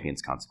 this is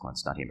Champion's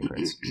Consequence, not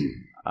Hemocrit's.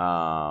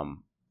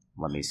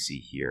 Let me see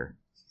here.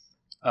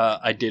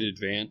 I did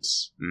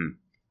advance, Mm.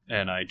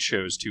 and I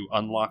chose to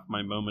unlock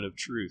my moment of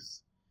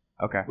truth,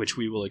 Okay. which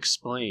we will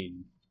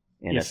explain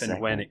In a if and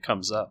second. when it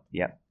comes up.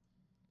 Yep.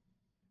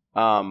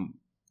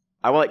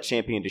 I would like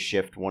Champion to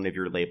shift one of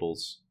your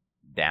labels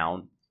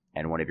down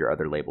and one of your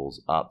other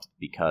labels up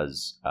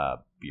because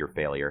of your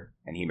failure.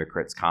 And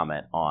Hemocrit's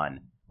comment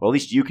on, well, at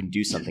least you can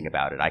do something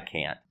about it. I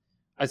can't.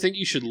 I think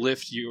you should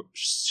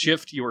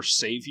shift your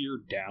savior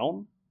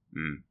down.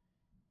 Mm.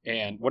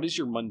 And what is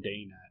your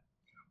mundane at?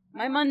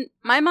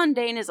 My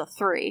mundane is a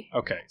 3.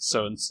 Okay,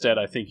 so instead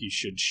I think you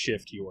should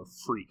shift your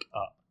freak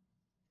up.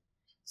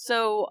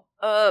 So,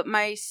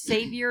 my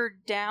savior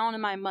down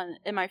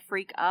and my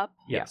freak up.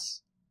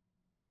 Yes.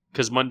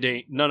 Because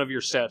mundane, none of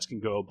your stats can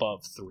go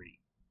above 3.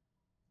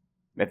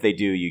 If they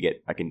do, you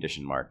get a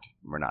condition marked.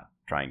 We're not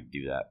trying to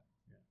do that.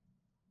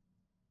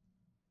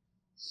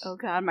 Oh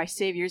god, my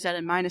savior's at a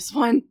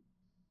 -1.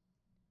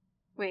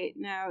 Wait,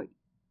 no.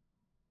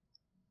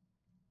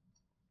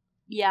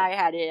 Yeah, I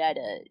had it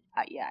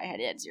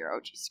at 0.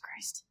 Jesus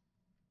Christ.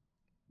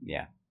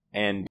 Yeah.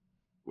 And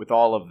with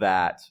all of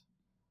that,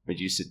 as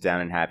you sit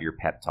down and have your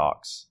pep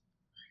talks,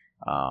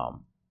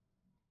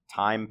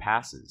 time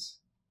passes.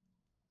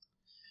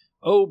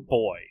 Oh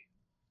boy.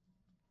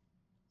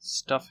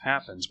 Stuff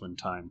happens when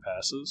time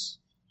passes.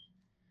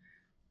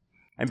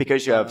 And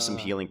because you have some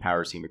healing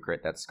powers,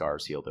 Hemocrit, that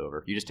scar's healed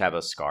over. You just have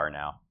a scar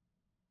now.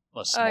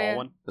 A small yeah.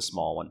 one. The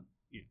small one.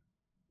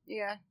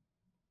 Yeah.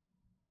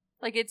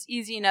 Like, it's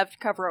easy enough to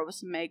cover over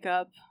some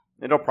makeup.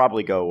 It'll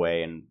probably go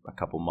away in a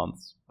couple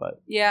months,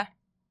 but... Yeah.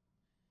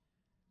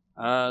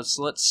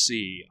 So let's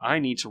see. I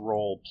need to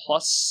roll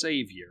plus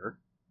Savior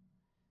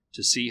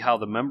to see how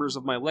the members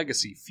of my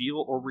legacy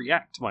feel or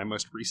react to my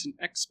most recent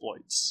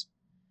exploits.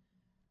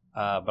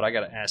 But I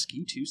gotta ask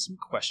you two some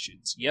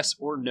questions. Yes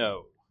or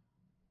no?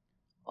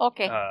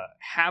 Okay.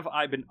 Have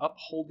I been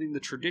upholding the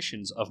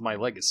traditions of my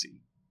legacy?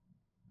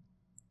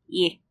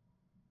 Yeah.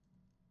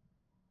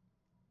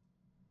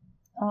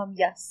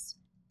 Yes.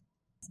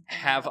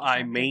 Have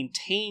I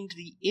maintained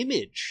the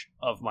image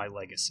of my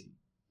legacy?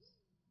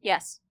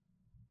 Yes.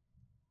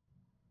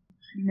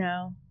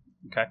 No.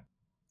 Okay.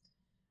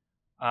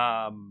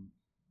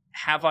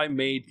 Have I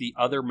made the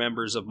other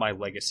members of my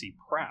legacy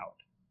proud?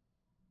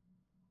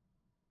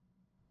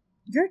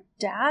 Your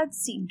dad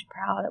seemed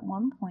proud at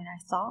one point, I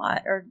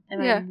thought. Or am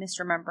I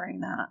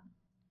misremembering that?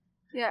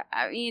 Yeah,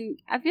 I mean,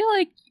 I feel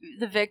like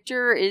the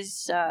victor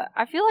is,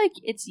 I feel like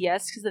it's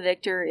yes, because the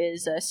victor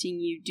is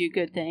seeing you do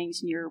good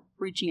things, and you're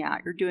reaching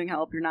out, you're doing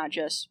help, you're not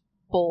just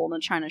bold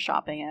and China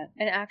shopping it.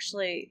 And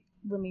actually,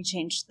 let me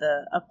change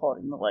the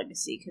upholding the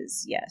legacy,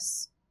 because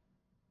yes.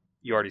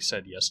 You already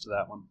said yes to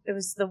that one. It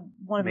was the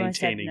one of them I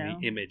said Maintaining no.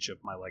 the image of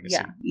my legacy.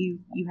 Yeah, you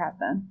have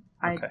been.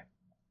 Okay.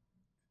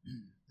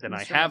 Then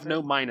I have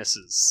no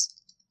minuses.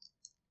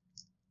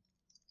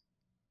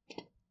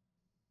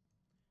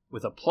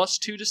 With a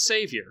 +2 to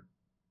Savior,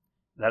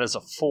 that is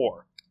a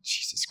 4.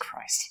 Jesus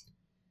Christ.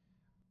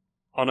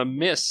 On a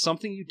miss,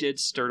 something you did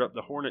stirred up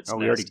the hornet's nest.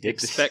 We already did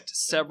Expect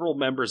several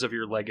members of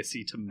your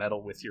legacy to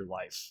meddle with your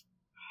life.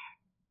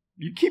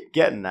 You keep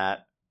getting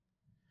that.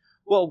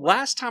 Well,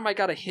 last time I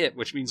got a hit,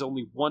 which means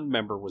only one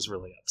member was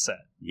really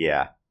upset.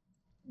 Yeah.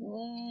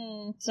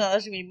 So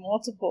there's going to be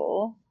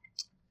multiple.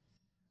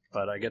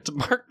 But I get to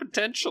mark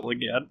potential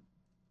again.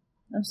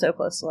 I'm so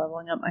close to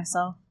leveling up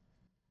myself.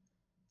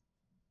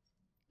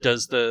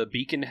 Does the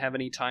beacon have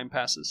any time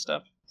passes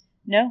stuff?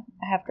 No,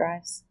 I have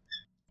drives.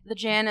 The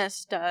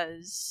Janus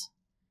does.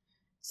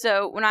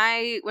 So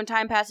when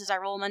time passes, I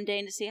roll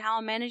mundane to see how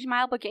I'm managing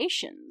my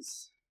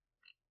obligations.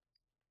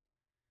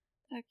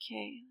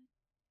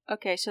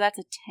 Okay, so that's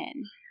a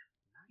 10.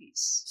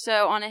 Nice.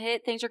 So on a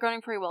hit, things are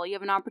going pretty well. You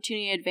have an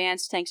opportunity to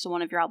advance thanks to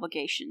one of your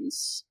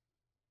obligations.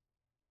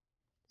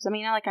 Does that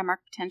mean I mark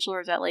potential,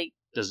 or is that like...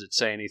 Does it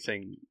say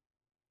anything?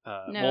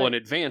 No. Well, an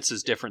advance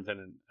is different than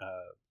an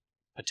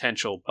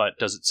potential, but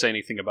does it say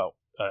anything about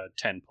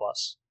 10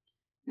 plus?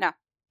 No.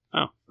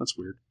 Oh, that's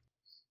weird.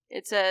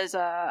 It says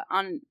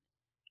on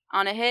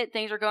a hit,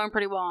 things are going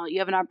pretty well. You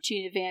have an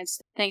opportunity to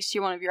advance thanks to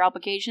one of your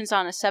obligations.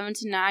 On a 7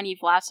 to 9,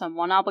 you've lapsed on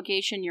one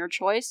obligation, your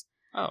choice.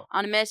 Oh.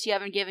 On a miss, you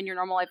haven't given your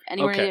normal life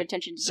anywhere near the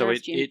attention So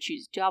deserves. You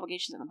choose 2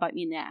 obligations and bite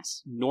me in the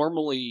ass.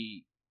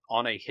 Normally,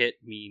 on a hit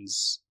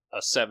means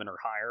a 7 or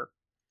higher,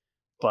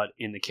 but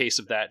in the case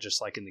of that,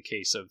 just like in the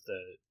case of the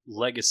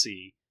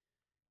legacy,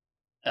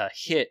 a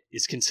hit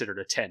is considered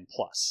a 10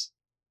 plus.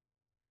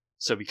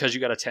 So because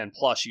you got a 10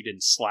 plus, you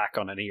didn't slack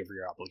on any of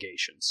your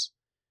obligations.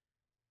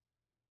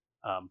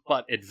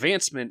 But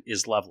advancement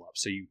is level up,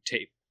 so you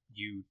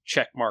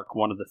check mark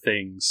one of the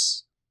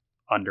things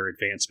under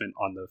advancement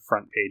on the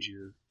front page of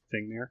your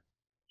thing there.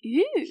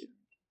 Ooh.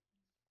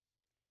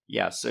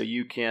 Yeah, so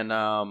you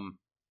can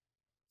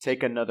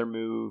take another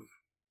move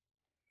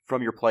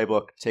from your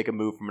playbook, take a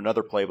move from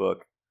another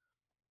playbook,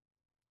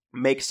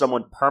 make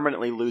someone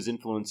permanently lose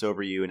influence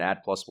over you and add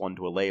 +1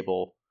 to a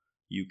label.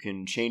 You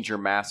can change your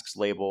mask's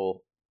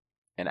label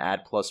and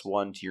add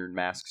 +1 to your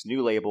mask's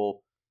new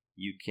label.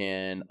 You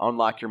can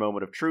unlock your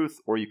moment of truth,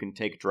 or you can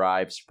take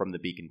drives from the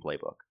Beacon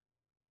playbook.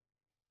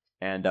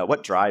 And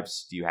what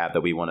drives do you have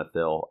that we want to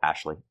fill,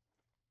 Ashley?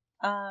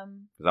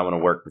 Because I want to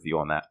work with you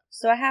on that.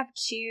 So I have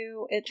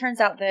 2. It turns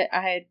out that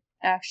I had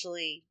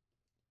actually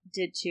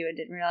did 2 and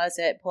didn't realize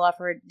it. Pull off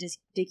a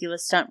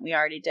ridiculous stunt we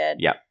already did.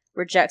 Yeah.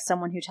 Reject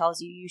someone who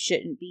tells you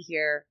shouldn't be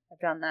here. I've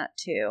done that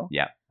too.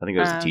 Yeah, I think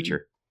it was the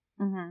teacher.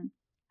 Mm-hmm.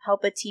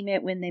 Help a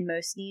teammate when they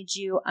most need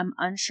you. I'm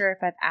unsure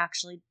if I've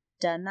actually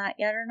done that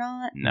yet or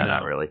not. No,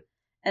 not really.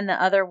 And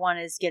the other one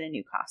is get a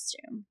new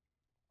costume.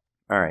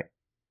 All right.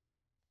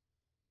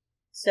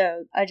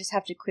 So I just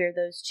have to clear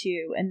those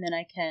 2, and then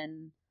I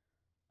can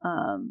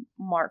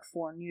mark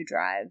 4 new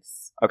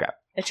drives. Okay.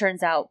 It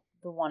turns out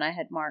the one I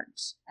had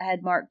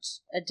marked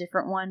a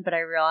different one, but I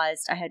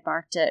realized I had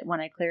marked it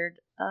when I cleared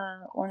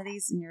one of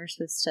these, and you're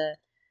supposed to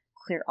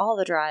clear all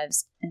the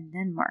drives and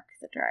then mark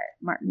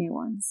new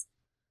ones.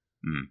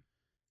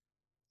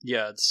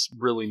 Yeah, it's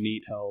really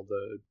neat how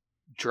the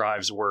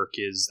drives work,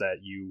 is that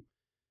you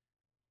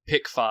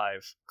pick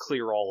 5,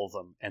 clear all of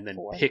them, and then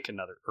 4. pick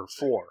another, or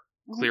 4,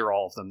 clear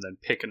all of them, then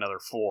pick another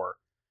 4.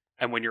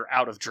 And when you're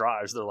out of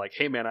drives, they're like,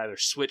 hey man, either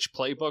switch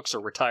playbooks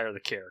or retire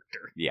the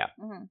character. Yeah.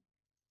 Mm-hmm.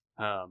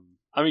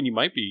 I mean, you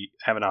might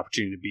have an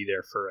opportunity to be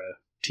there for a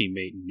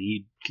teammate in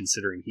need,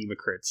 considering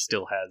Hemocrit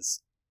still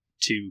has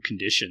 2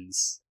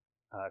 conditions.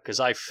 Because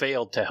I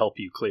failed to help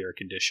you clear a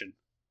condition.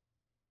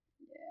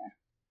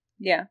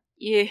 Yeah.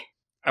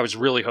 I was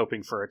really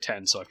hoping for a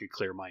 10 so I could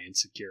clear my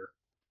insecure.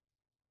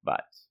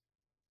 But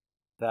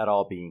that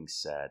all being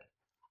said,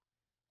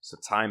 So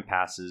time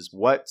passes.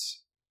 What,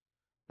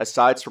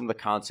 aside from the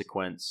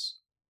consequence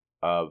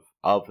of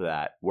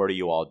that, what are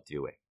you all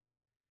doing?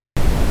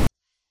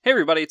 Hey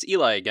everybody, it's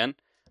Eli again.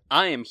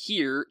 I am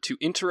here to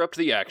interrupt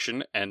the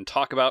action and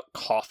talk about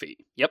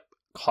coffee. Yep,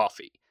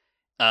 coffee.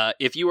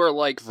 If you are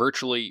like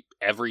virtually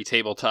every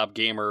tabletop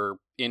gamer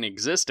in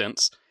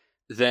existence,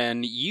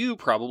 then you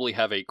probably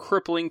have a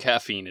crippling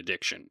caffeine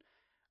addiction.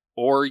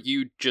 Or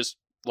you just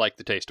like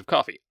the taste of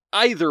coffee.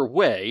 Either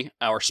way,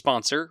 our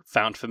sponsor,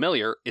 Found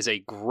Familiar, is a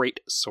great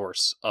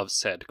source of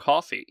said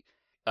coffee.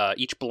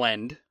 Each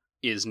blend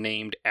is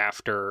named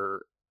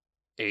after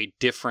a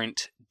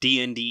different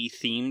D&D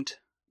themed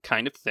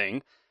kind of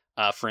thing.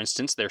 For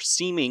instance, their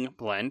Seeming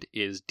blend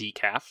is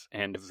decaf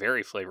and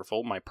very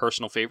flavorful. My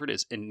personal favorite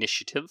is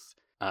Initiative,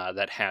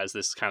 that has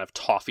this kind of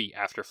toffee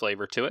after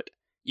flavor to it.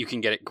 You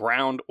can get it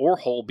ground or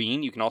whole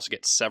bean. You can also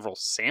get several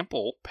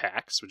sample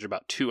packs, which are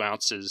about 2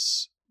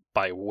 ounces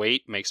by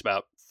weight, makes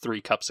about 3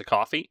 cups of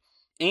coffee.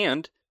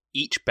 And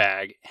each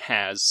bag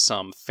has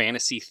some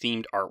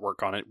fantasy-themed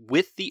artwork on it,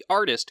 with the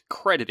artist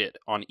credited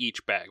on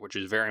each bag, which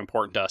is very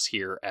important to us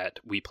here at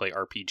We Play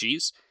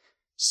RPGs.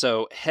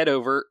 So head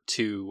over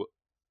to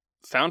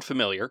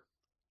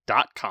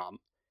foundfamiliar.com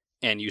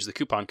and use the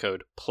coupon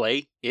code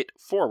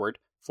PLAYITFORWARD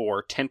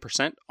for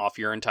 10% off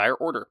your entire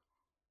order.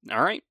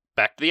 All right,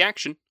 back to the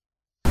action.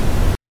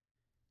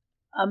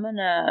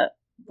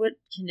 What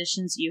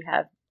conditions do you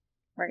have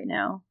right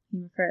now?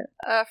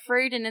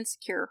 Afraid and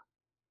insecure.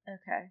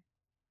 Okay.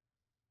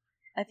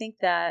 I think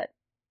that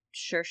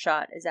Sure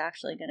Shot is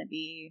actually going to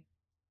be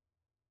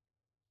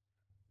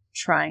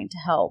trying to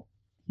help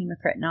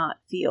Hemocrit not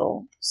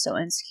feel so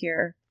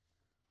insecure.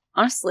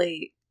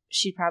 Honestly,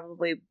 she'd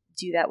probably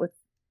do that with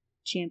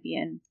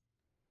Champion.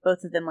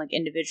 Both of them, like,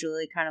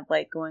 individually, kind of,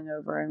 like, going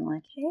over and,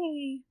 like,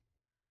 hey,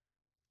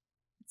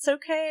 it's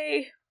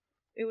okay.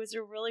 It was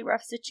a really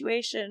rough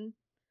situation.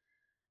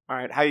 All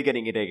right, how are you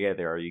getting it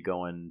together? Are you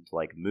going to,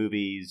 like,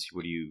 movies?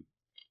 What are you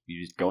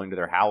just going to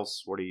their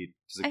house? What are you...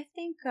 I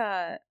think,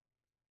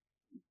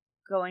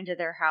 going to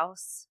their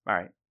house. All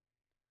right.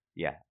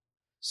 Yeah.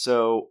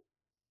 So,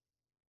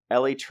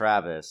 Ellie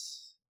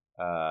Travis,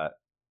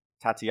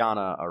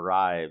 Tatiana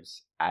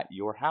arrives at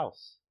your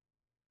house.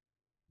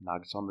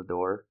 Knocks on the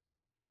door.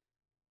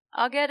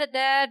 I'll get it,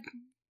 Dad.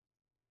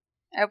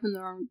 I open the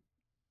door.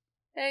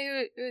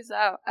 Hey, who's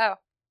out? Oh.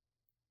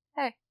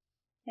 Hey.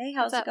 Hey,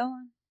 how's What's it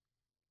going?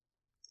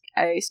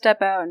 I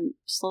step out and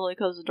slowly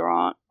close the door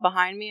on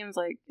behind me and was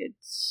like,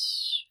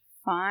 it's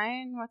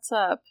fine. What's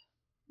up?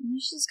 I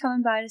was just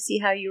coming by to see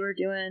how you were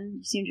doing.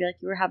 You seemed like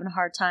you were having a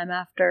hard time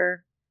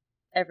after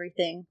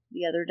everything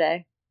the other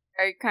day.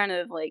 Are you kind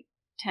of like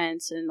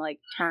tense and like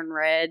turn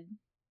red?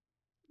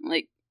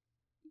 Like,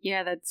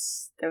 yeah, that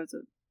was a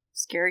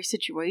scary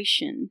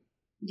situation.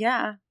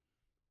 Yeah.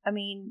 I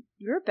mean,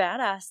 you're a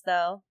badass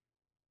though.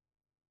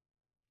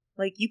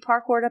 Like, you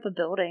parkoured up a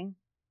building.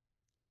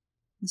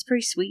 It's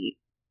pretty sweet.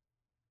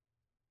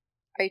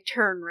 I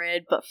turn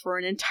red, but for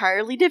an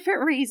entirely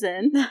different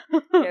reason.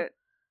 Yeah,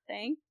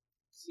 thank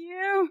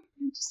you.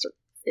 I'm just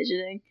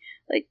fidgeting.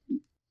 Like,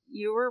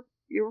 you were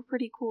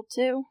pretty cool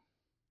too.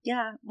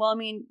 Yeah. Well, I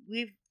mean,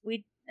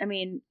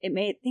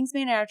 things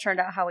may not have turned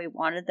out how we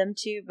wanted them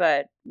to,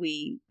 but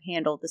we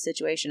handled the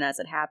situation as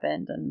it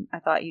happened, and I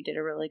thought you did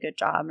a really good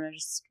job, and I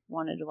just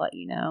wanted to let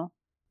you know.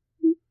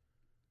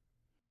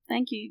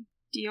 Thank you.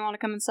 Do you want to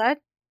come inside?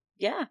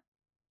 Yeah.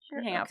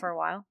 Sure. Hang out for a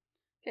while.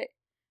 Okay.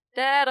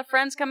 Dad, a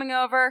friend's coming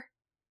over.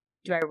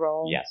 Do I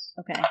roll? Yes.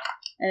 Okay.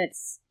 And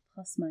it's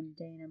plus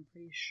mundane, I'm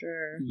pretty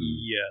sure.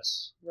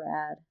 Yes.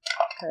 Rad.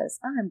 Because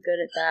I'm good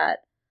at that.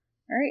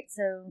 Alright,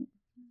 so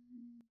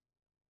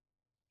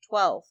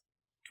 12.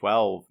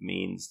 12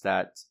 means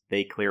that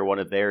they clear one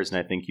of theirs, and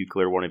I think you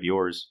clear one of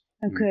yours.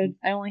 Oh, good.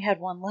 I only had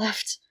one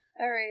left.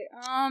 Alright,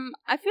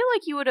 I feel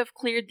like you would have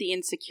cleared the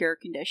insecure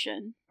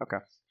condition. Okay.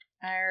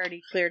 I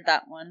already cleared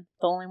that one.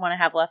 The only one I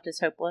have left is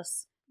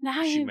hopeless.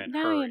 Now She I meant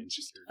now her I am insecure.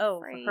 just Oh,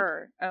 afraid. for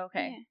her. Oh,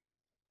 okay. Yeah.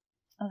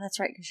 Oh,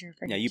 that's right, because you're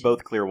afraid. Yeah, you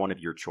both clear one of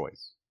your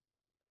choice,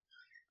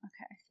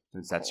 Okay.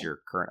 since that's Cool. your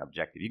current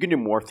objective. You can do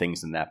more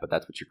things than that, but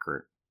that's what your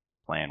current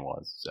plan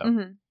was. So,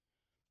 Mm-hmm.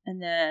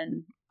 And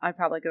then I'd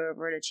probably go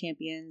over to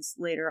Champions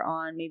later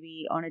on,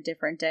 maybe on a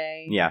different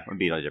day. yeah, it would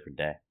be on a different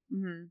day.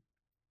 Mm-hmm.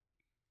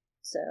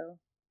 So.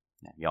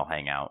 Yeah, y'all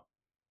hang out.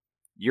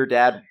 Your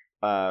dad,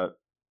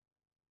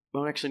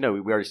 well, actually, no, we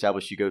already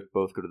established you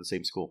both go to the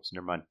same school, so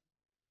never mind.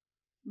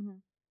 Mm-hmm.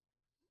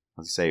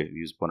 I was going to say,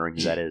 he was wondering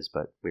who that is,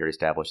 but we already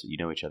established that you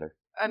know each other.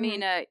 I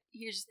mean,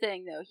 here's the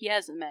thing though. He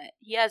hasn't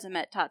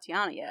met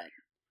Tatiana yet.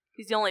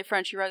 He's the only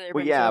friend she regularly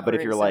Well, brings yeah, over but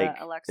if you're is, like,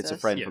 Alexis. it's a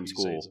friend Yeah, from you say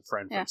school, it's a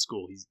friend Yeah. from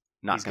school. He's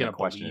not going going to to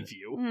question believe it.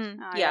 you.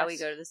 Ah, Yeah, yes. we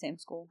go to the same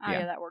school. Oh, Yeah.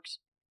 yeah, that works.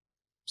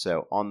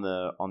 So, on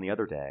the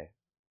other day,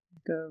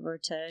 Go over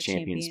to Champion's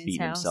Champion's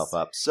beating house. himself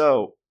up.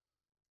 So,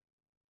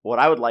 what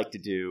I would like to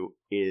do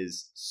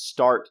is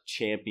start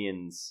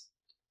Champion's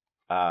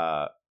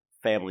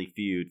Family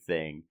Feud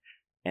thing,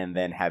 and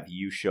then have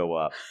you show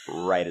up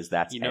right as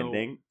that's You know-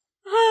 ending.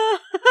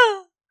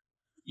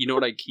 You know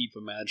what I keep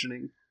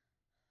imagining?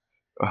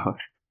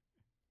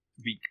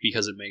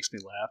 because it makes me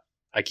laugh.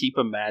 I keep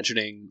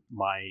imagining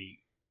my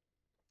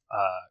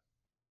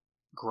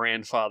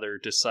grandfather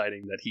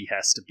deciding that he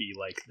has to be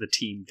like the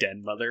team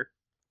den mother.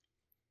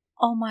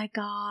 Oh my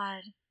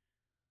god.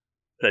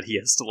 That he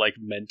has to like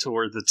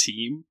mentor the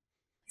team.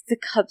 The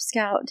Cub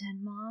Scout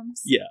den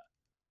moms? Yeah.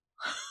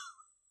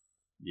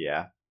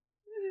 Yeah.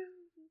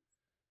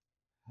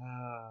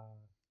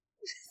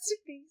 It's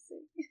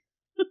amazing.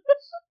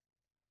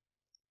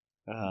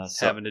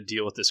 Having to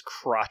deal with this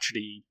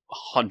crotchety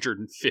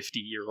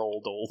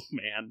 150-year-old old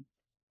man.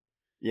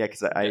 Yeah,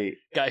 because I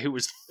guy who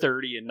was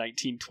 30 in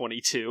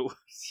 1922.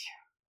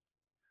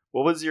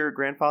 What was your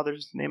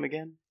grandfather's name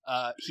again?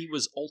 He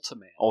was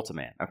Ultiman.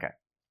 Ultiman, okay.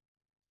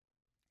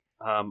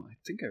 I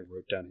think I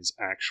wrote down his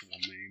actual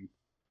name.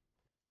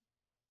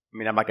 I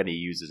mean, I'm not going to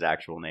use his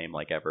actual name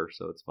like ever,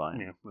 so it's fine.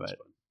 Yeah, that's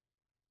fine.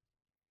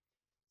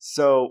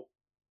 So,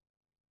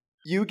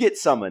 you get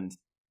summoned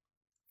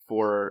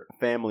for a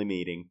family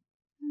meeting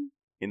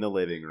in the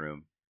living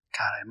room.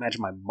 God, I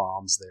imagine my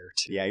mom's there,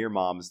 too. Yeah, your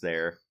mom's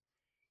there.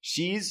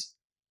 She's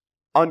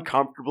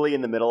uncomfortably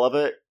in the middle of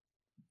it,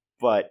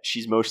 but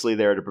she's mostly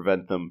there to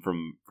prevent them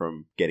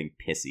from getting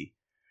pissy.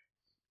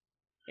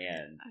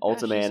 And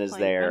Ultiman is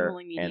there,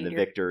 and the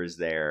Victor is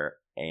there,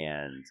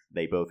 and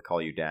they both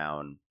call you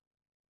down.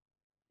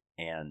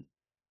 And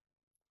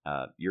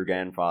your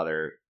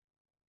grandfather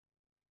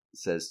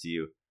says to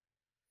you,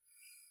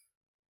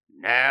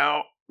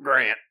 "Now,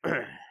 Grant,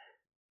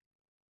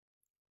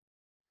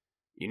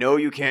 you know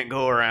you can't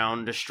go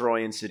around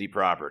destroying city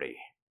property.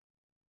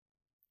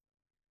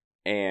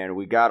 And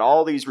we got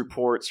all these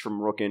reports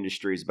from Rook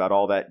Industries about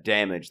all that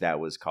damage that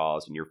was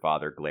caused." And your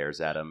father glares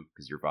at him,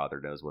 because your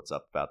father knows what's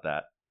up about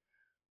that.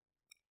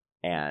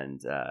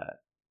 And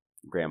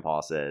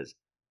Grandpa says,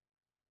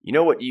 "You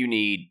know what you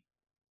need?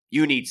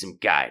 You need some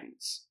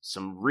guidance.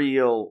 Some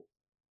real,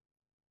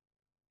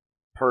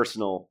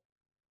 personal,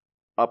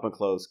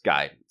 up-and-close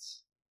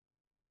guidance.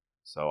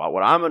 So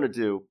what I'm going to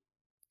do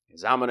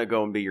is I'm going to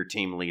go and be your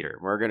team leader.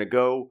 We're going to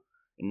go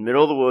in the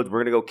middle of the woods. We're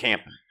going to go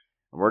camping.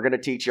 And we're going to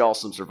teach y'all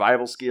some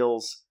survival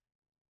skills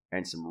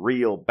and some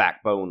real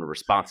backbone and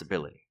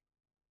responsibility."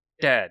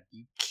 Dad,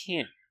 you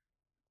can't.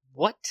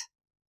 What?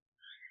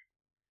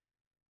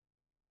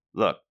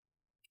 "Look,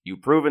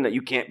 you've proven that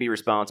you can't be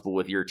responsible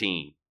with your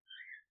team.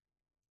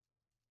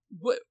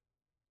 What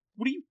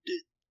are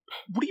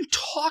you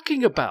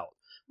talking about?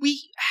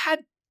 We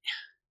had...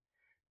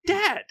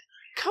 Dad,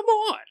 come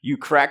on! You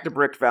cracked a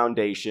brick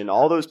foundation.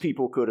 All those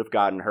people could have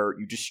gotten hurt.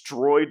 You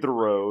destroyed the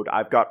road.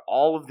 I've got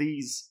all of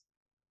these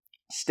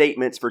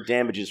statements for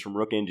damages from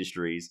Rook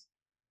Industries."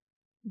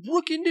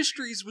 Rook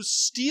Industries was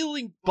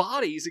stealing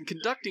bodies and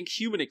conducting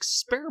human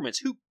experiments.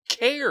 Who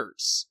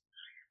cares?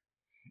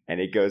 And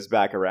it goes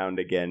back around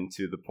again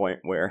to the point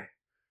where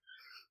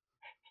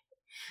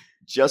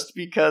just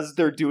because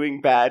they're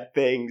doing bad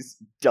things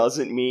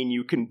doesn't mean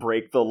you can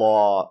break the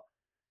law.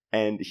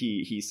 And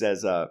he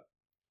says,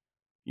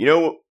 "You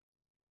know,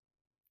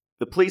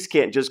 the police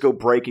can't just go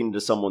break into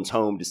someone's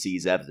home to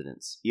seize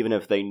evidence, even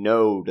if they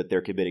know that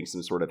they're committing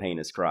some sort of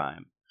heinous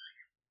crime.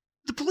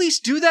 The police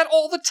do that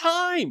all the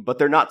time! But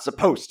they're not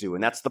supposed to,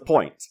 and that's the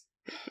point."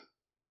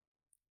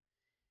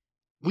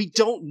 We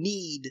don't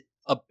need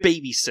a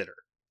babysitter.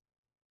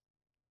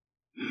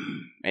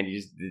 And he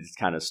just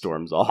kind of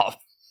storms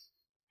off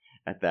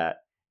at that.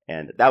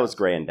 And that was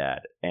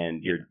Granddad.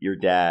 And your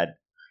dad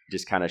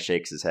just kind of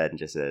shakes his head and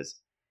just says,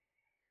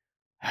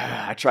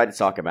 "I tried to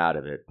talk him out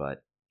of it,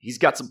 but he's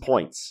got some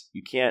points.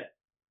 You can't...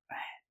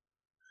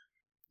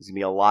 There's going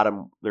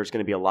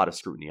to be a lot of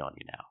scrutiny on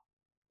you now.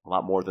 A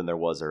lot more than there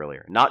was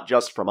earlier. Not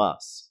just from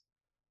us."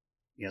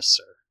 Yes,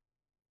 sir.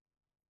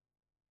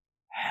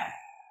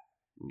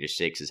 He just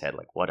shakes his head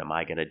like, "What am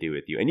I going to do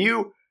with you?" And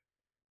you,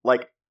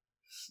 like,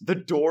 the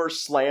door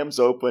slams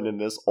open and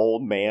this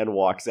old man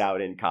walks out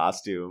in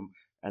costume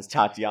as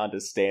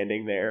Tatiana's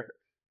standing there.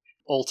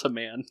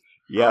 Ultiman.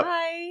 Yep.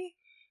 Hi.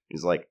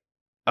 He's like,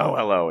 "Oh,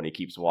 hello," and he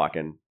keeps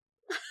walking.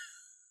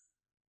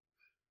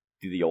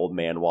 Do the old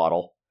man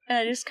waddle. And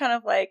I just kind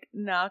of like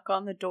knock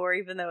on the door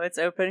even though it's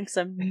open because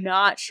I'm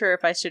not sure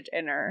if I should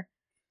enter.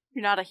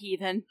 You're not a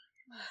heathen.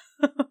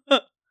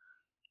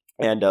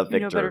 And Victor. You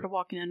know better to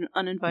walk in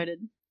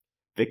uninvited.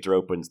 Victor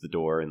opens the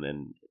door and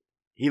then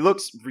he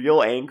looks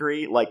real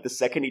angry. Like the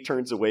second he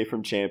turns away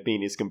from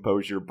Champion, his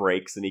composure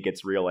breaks and he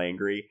gets real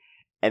angry.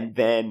 And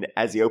then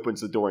as he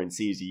opens the door and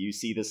sees you, you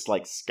see this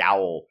like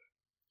scowl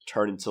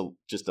turn into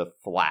just a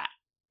flat,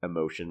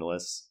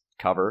 emotionless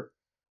cover.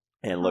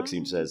 And looks at him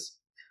and says,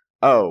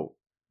 "Oh,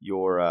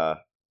 your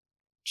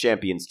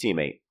Champion's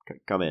teammate.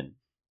 Come in."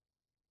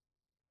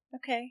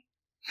 Okay,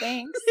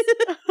 thanks.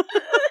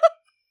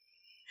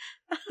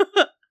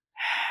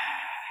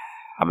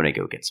 "I'm gonna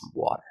go get some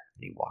water."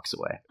 And he walks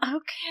away.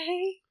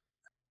 Okay.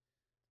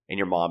 And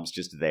your mom's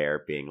just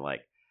there being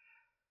like,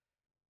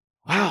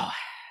 "Wow,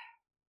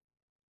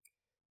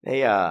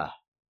 they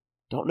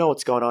don't know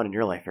what's going on in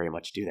your life very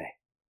much, do they?"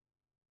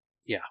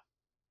 Yeah.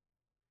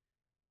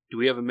 Do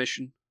we have a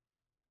mission?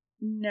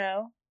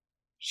 No.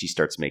 She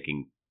starts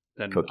making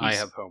Then cookies. I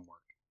have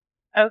homework.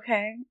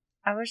 Okay.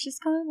 I was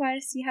just coming by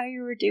to see how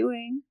you were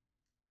doing.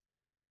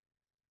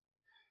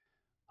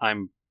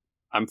 I'm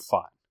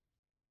fine.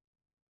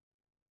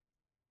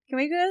 Can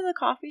we go to the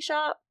coffee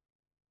shop?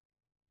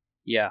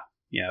 Yeah,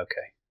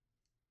 okay.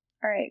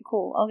 Alright,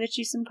 cool. I'll get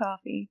you some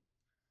coffee.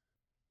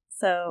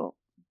 So,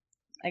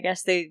 I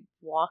guess they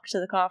walk to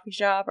the coffee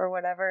shop or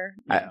whatever.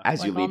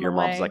 As you like leave, on your the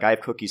mom's way. like, I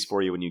have cookies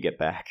for you when you get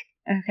back.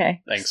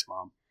 Okay. Thanks,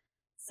 Mom.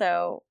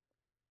 So,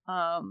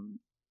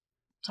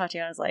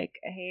 Tatiana's like,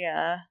 hey,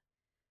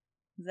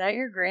 is that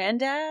your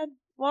granddad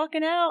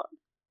walking out?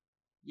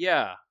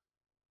 Yeah.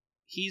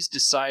 He's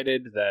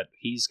decided that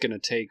he's going to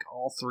take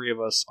all three of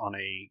us on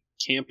a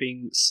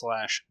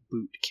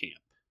camping/boot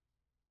camp.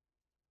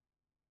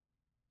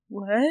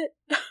 What?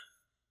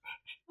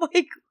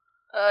 Like,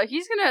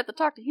 He's gonna have to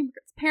talk to his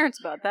parents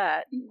about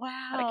that.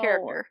 wow. Out of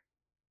character.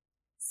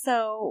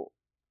 So,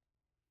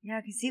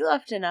 yeah, because he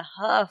left in a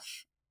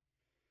huff.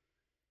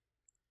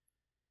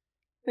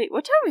 Wait,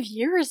 what time of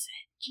year is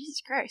it?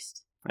 Jesus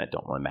Christ. It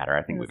don't really matter.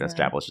 I think we've Doesn't-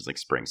 established it's like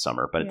spring,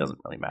 summer, but it Yeah.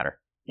 doesn't really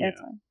matter. Yeah, Yeah.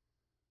 it's fine.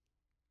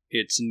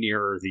 It's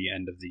nearer the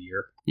end of the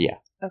year.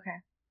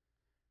 Okay.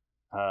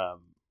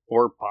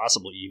 Or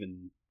possibly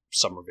even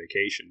summer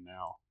vacation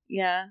now.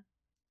 Yeah.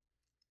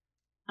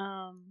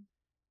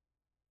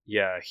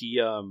 Yeah, he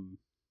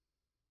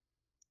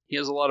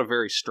has a lot of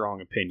very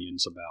strong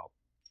opinions about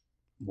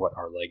what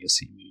our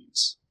legacy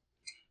means.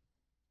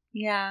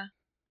 Yeah.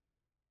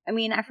 I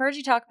mean, I've heard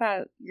you talk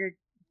about your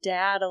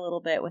dad a little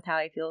bit with how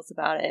he feels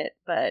about it,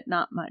 but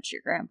not much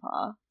your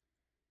grandpa.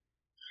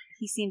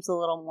 He seems a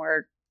little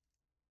more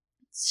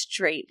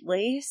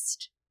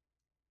straight-laced.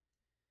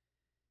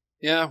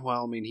 Yeah,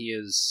 well, I mean, he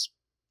is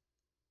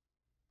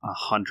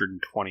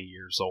 120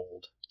 years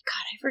old.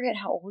 God, I forget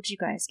how old you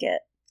guys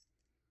get.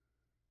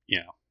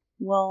 Yeah.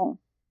 Well,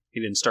 He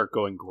didn't start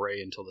going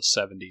gray until the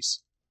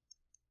 70s.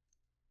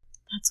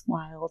 that's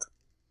wild.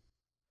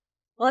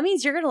 Well, that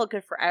means you're going to look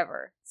good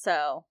forever,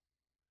 so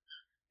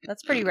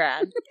that's pretty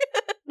rad.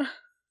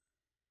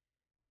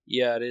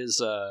 Yeah, it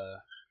is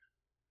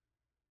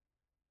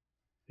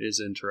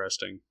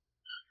interesting.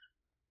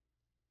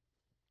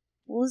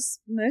 Was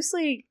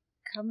mostly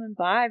coming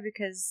by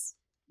because,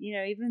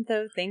 even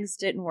though things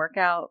didn't work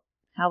out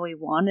how we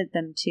wanted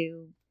them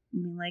to, I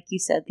mean, like you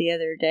said the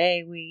other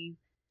day, we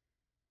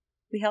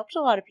helped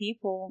a lot of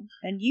people,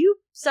 and you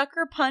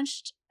sucker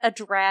punched a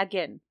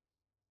dragon.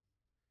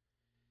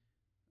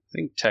 I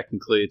think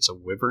technically it's a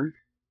wyvern.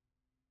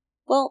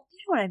 Well, you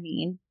know what I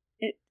mean.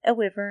 A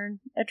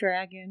wyvern, a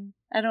dragon.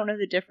 I don't know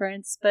the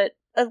difference, but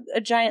a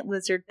giant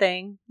lizard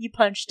thing. You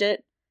punched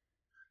it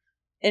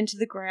into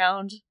the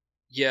ground.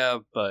 Yeah,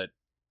 but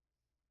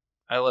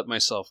I let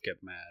myself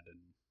get mad, and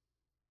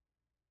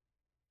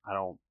I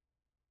don't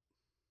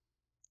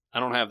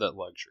have that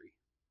luxury.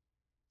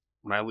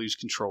 When I lose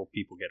control,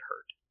 people get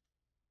hurt.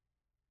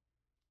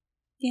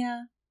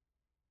 Yeah.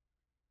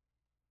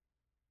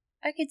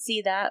 I could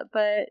see that,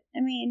 but, I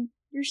mean,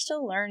 you're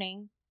still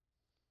learning.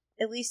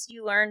 At least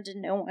you learned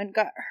and no one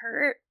got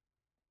hurt.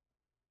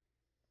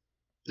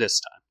 This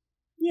time.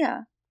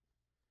 Yeah.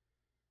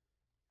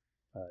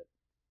 But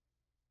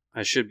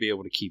I should be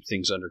able to keep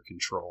things under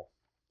control.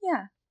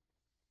 Yeah.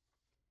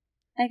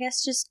 I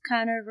guess just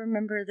kind of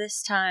remember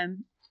this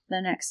time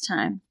the next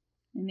time.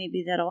 And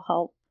maybe that'll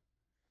help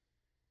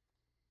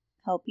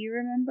you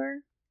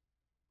remember.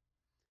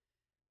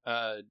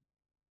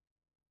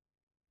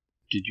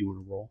 Did you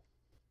want to roll?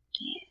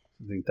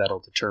 Yeah. I think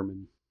that'll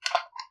determine.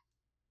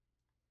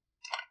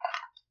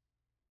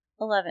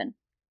 11.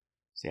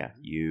 So yeah,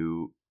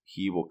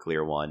 he will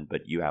clear one,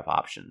 but you have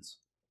options.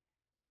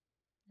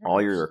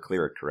 All yours are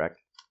cleared, correct?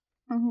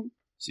 Mm-hmm.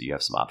 So you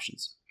have some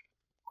options.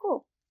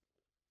 Cool.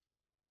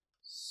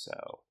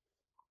 So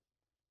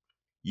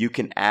you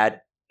can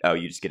add. Oh,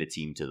 you just get a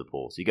team to the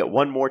pool. So you get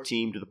one more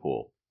team to the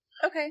pool.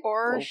 Okay.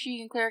 Or Cool. she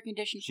can clear a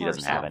condition She for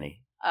doesn't herself. have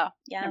any. Oh,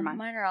 Yeah, never mind.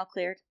 mine are all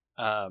cleared.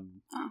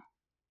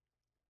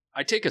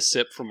 I take a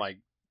sip from my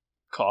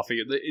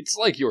coffee. It's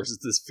like yours.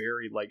 It's this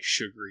very like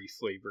sugary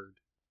flavored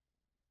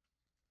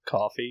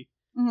coffee.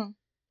 Mm-hmm.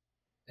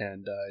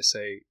 And I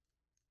say,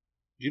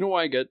 "Do you know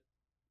why I get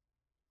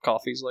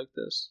coffees like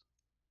this?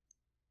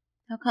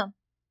 How come?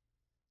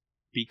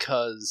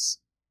 Because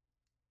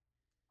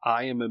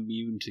I am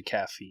immune to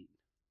caffeine.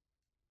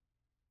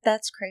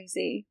 That's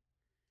crazy.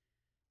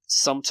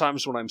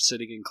 Sometimes when I'm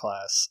sitting in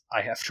class,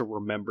 I have to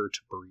remember to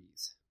breathe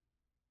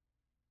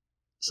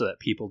so that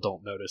people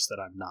don't notice that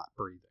I'm not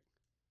breathing.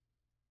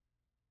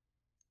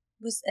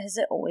 Has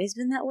it always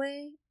been that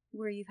way?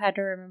 Where you've had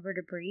to remember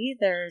to breathe?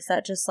 Or is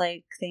that just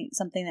like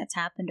something that's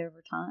happened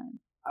over time?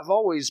 I've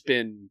always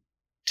been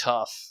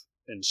tough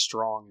and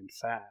strong and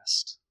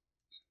fast,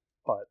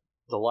 but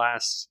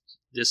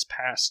this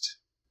past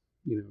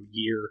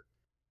year,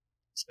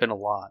 it's been a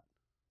lot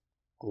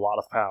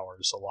of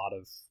powers, a lot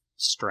of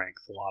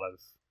strength, a lot of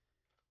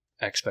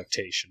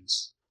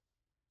expectations.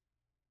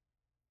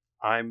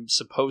 I'm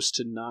supposed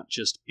to not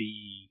just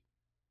be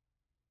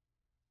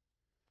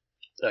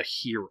a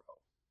hero.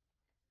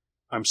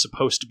 I'm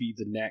supposed to be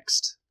the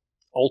next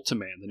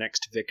Ultiman, the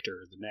next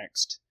Victor, the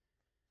next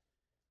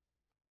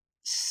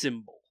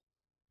symbol.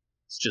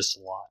 It's just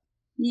a lot.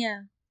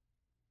 Yeah.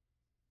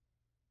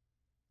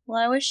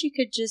 Well, I wish you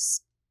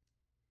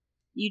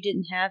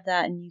didn't have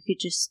that and you could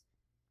just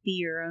be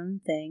your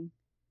own thing.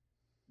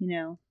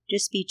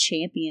 Just be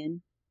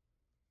champion.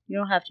 You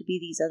don't have to be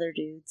these other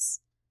dudes.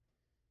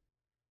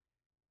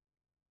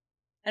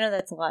 I know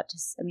that's a lot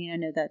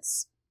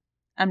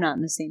I'm not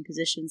in the same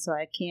position, so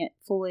I can't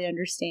fully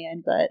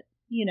understand, but,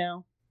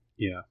 Yeah.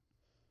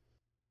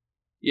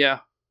 Yeah.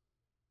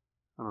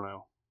 I don't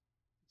know.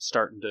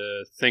 Starting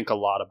to think a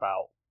lot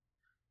about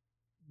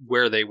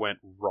where they went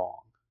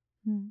wrong.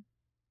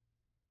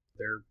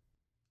 They're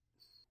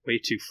way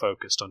too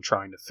focused on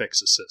trying to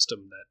fix a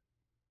system that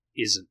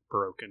isn't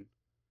broken.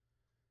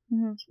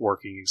 It's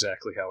working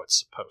exactly how it's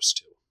supposed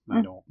to.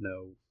 I don't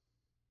know.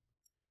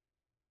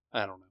 You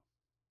want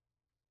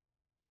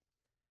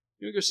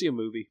to go see a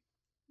movie?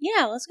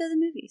 Yeah, let's go to the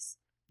movies.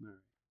 All right.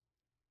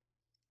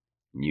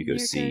 You go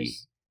see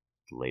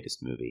the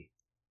latest movie.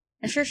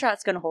 I'm sure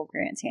Shot's going to hold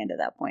Grant's hand at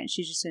that point.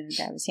 She's just going to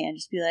grab his hand,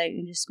 just be like,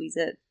 and just squeeze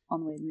it on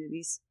the way to the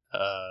movies.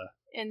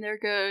 And there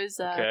goes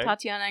Okay.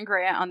 Tatiana and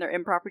Grant on their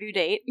impromptu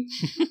date.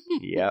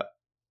 Yep.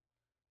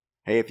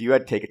 Hey, if you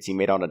had Take a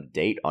Teammate on a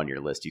Date on your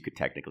list, you could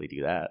technically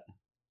do that.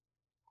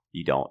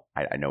 You don't.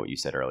 I know what you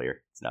said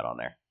earlier. It's not on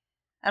there.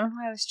 I don't know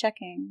why I was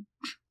checking.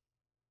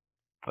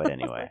 But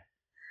anyway.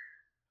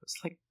 It was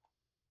like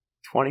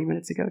 20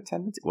 minutes ago,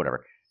 10 minutes,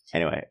 whatever.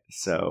 Anyway,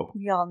 so...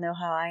 We all know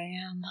how I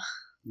am.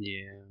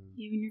 Yeah.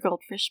 You and your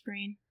goldfish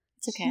brain.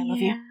 It's okay, I love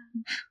you.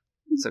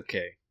 It's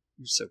okay.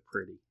 You're so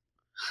pretty.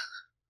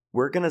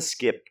 We're going to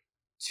skip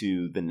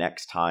to the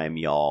next time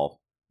y'all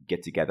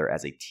get together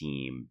as a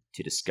team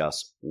to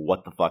discuss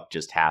what the fuck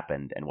just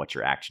happened and what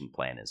your action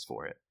plan is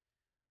for it.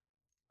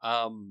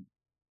 I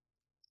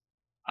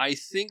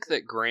think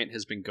that Grant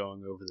has been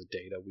going over the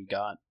data we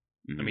got.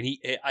 Mm-hmm. I mean,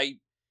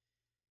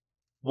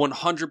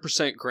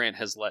 100% Grant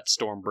has let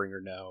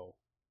Stormbringer know.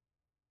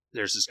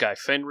 There's this guy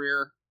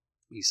Fenrir.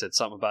 He said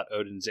something about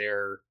Odin's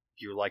heir.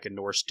 You're like a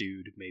Norse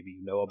dude. Maybe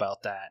you know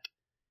about that.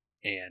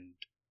 And,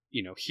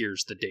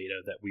 here's the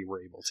data that we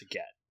were able to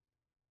get.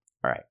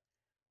 All right.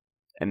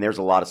 And there's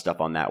a lot of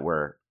stuff on that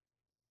where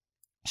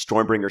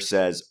Stormbringer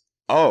says,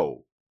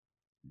 oh,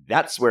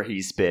 that's where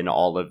he's been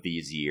all of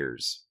these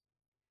years.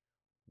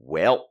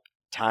 Well,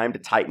 time to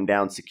tighten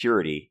down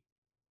security.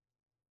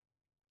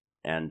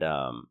 And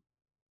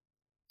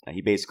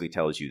he basically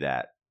tells you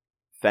that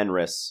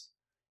Fenris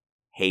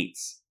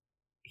hates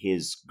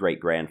his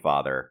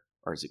great-grandfather,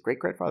 or is it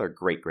great-grandfather or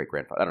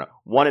great-great-grandfather? I don't know.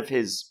 One of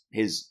his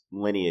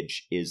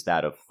lineage is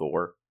that of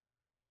Thor.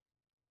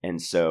 And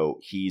so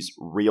he's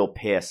real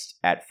pissed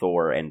at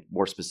Thor, and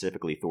more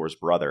specifically Thor's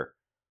brother,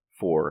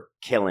 for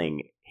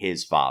killing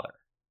his father.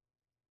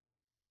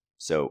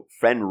 So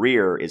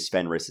Fenrir is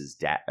Fenris's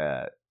dad.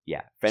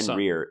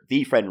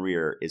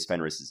 Fenrir is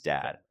Fenris's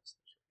dad.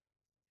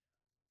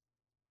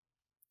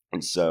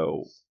 And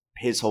so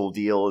his whole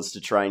deal is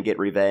to try and get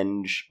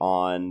revenge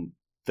on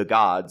the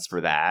gods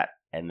for that,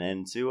 and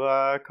then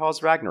to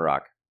cause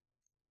Ragnarok.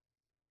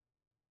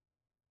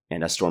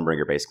 And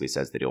Stormbringer basically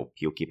says that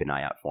he'll keep an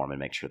eye out for him and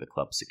make sure the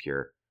club's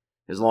secure.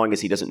 As long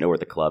as he doesn't know where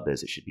the club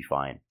is, it should be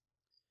fine.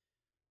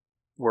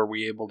 Were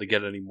we able to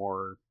get any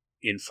more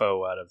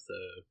info out of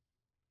the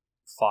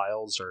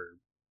files, or?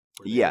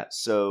 Yeah,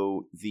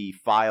 so the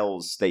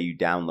files that you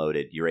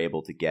downloaded, you're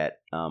able to get.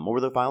 What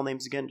were the file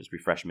names again? Just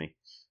refresh me.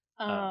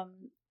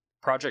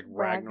 Project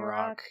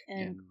Ragnarok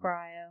and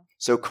Cryo.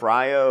 So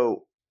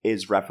Cryo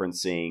is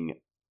referencing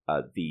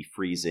the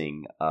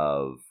freezing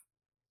of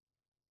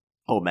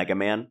Omega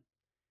Man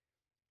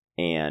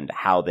and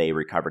how they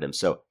recovered him.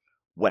 So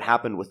what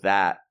happened with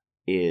that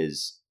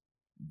is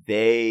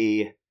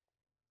they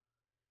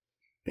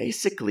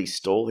basically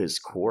stole his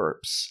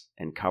corpse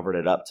and covered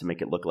it up to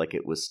make it look like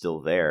it was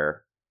still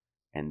there,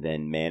 and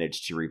then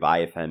managed to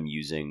revive him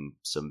using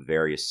some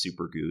various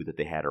super goo that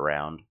they had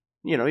around.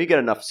 You get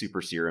enough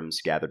super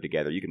serums gathered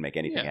together, you can make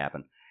anything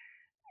happen.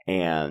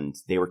 And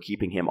they were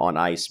keeping him on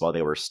ice while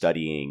they were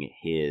studying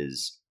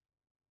his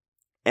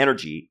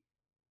energy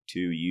to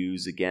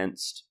use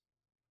against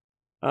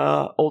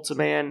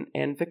Ultiman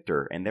and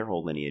Victor and their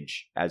whole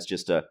lineage as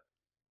just a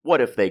what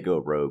if they go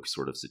rogue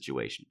sort of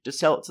situation. Just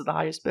sell it to the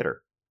highest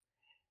bidder.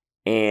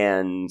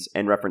 And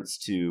in reference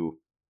to,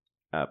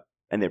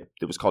 and it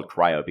was called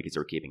Cryo because they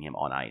were keeping him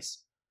on ice.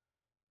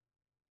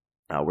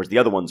 Whereas the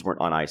other ones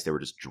weren't on ice, they were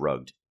just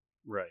drugged.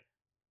 Right.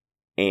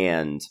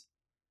 And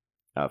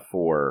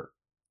for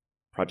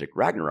Project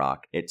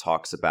Ragnarok, it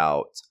talks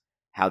about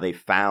how they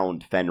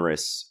found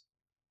Fenris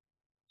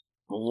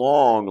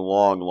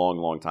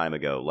long time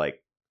ago.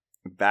 Like,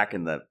 back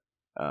in the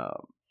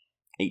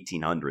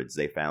 1800s,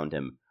 they found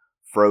him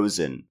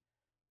frozen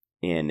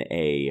in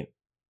a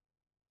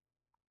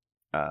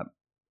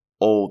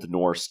Old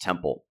Norse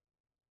temple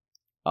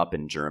up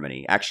in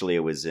Germany. Actually, it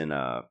was in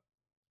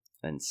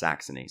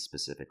Saxony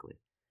specifically.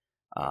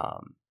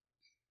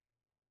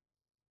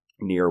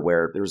 Near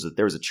where there was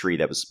a tree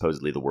that was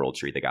supposedly the world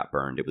tree that got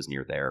burned. It was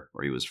near there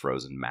where he was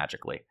frozen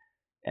magically,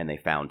 and they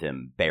found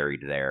him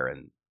buried there,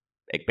 and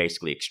it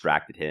basically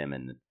extracted him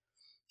and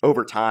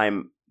over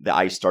time, the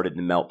ice started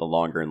to melt the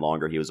longer and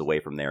longer he was away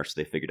from there, so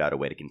they figured out a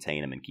way to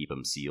contain him and keep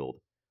him sealed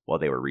while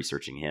they were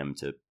researching him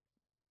to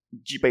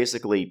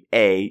basically,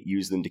 A,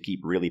 use them to keep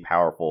really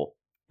powerful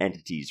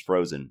entities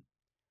frozen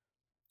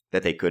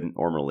that they couldn't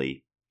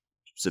normally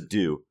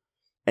subdue,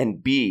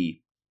 and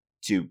B,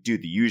 to do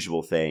the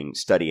usual thing,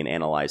 study and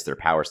analyze their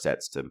power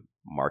sets to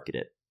market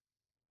it.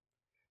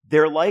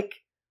 They're like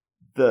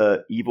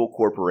the evil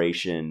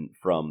corporation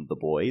from The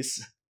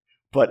Boys,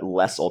 but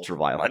less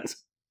ultraviolent.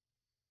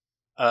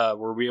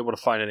 Were we able to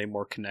find any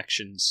more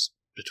connections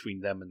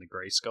between them and the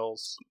Grey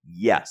Skulls?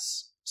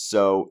 Yes.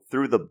 So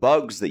through the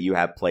bugs that you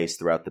have placed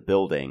throughout the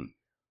building,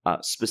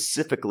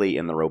 specifically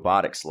in the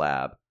robotics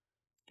lab,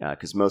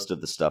 because most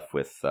of the stuff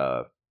with,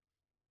 what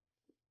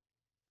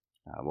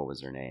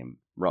was her name?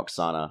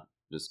 Roxana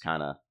just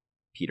kind of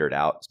petered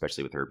out,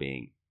 especially with her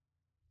being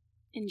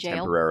In jail.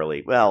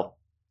 temporarily, well,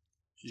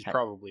 She's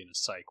probably in a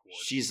psych ward.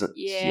 she's,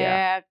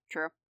 Yeah,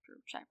 true.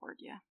 Psych ward,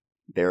 yeah.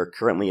 They're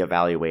currently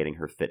evaluating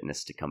her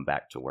fitness to come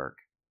back to work,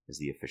 is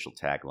the official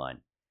tagline.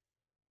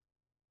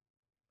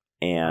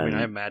 And I mean,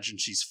 I imagine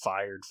she's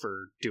fired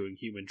for doing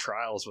human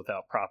trials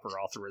without proper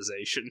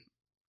authorization.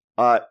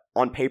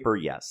 on paper,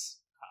 yes.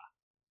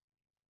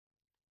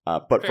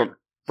 But Fair.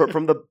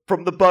 from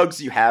the bugs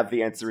you have,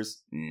 the answer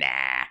is nah.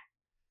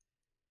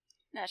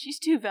 Nah, she's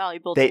too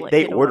valuable They to let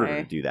they get ordered away.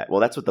 her to do that. Well,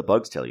 that's what the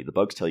bugs tell you. The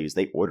bugs tell you is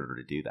they ordered her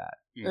to do that.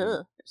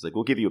 Ugh. It's like,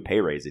 we'll give you a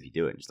pay raise if you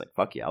do it. And she's like,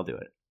 fuck yeah, I'll do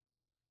it.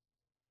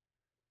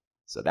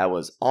 So that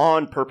was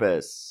on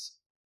purpose.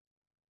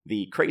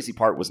 The crazy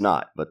part was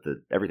not, but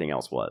everything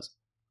else was.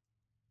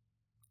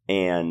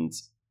 And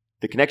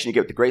the connection you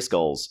get with the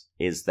Greyskulls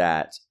is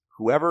that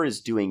whoever is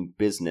doing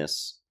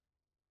business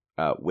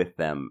with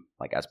them,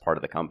 like as part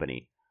of the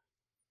company,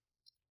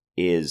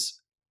 is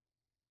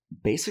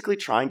basically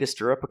trying to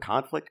stir up a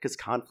conflict because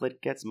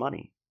conflict gets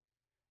money.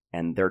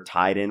 And they're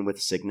tied in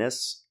with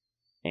Cygnus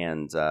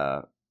and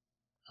her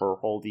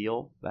whole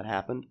deal that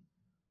happened,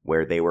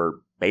 where they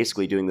were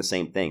basically doing the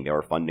same thing. They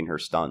were funding her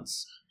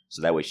stunts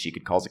so that way she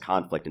could cause a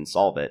conflict and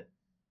solve it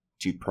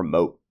to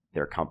promote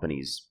their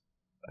company's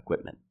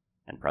equipment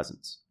and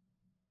presence.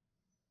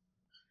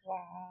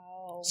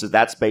 Wow. So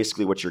that's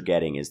basically what you're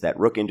getting, is that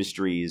Rook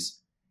Industries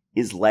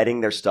is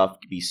letting their stuff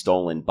be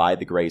stolen by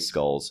the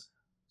Greyskulls,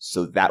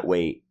 so that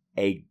way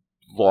a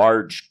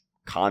large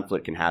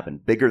conflict can happen,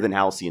 bigger than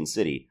Halcyon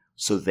City,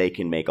 so they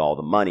can make all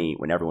the money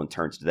when everyone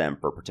turns to them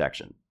for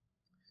protection.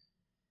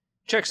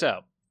 Checks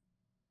out.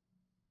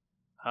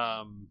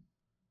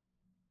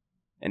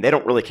 And they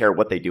don't really care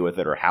what they do with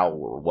it or how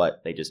or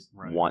what. They just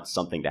Right. want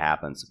something to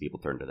happen, so people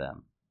turn to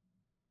them.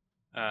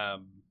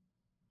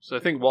 So I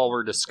think while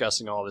we're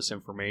discussing all this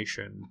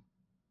information,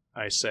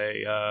 I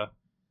say, I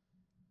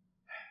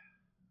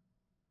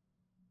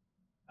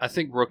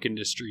think Rook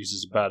Industries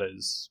is about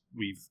as,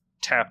 we've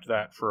tapped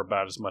that for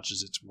about as much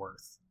as it's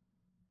worth.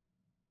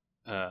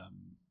 I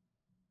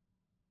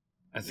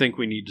think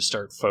we need to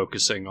start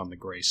focusing on the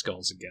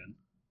Greyskulls again.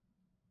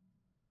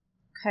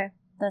 Okay,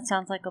 that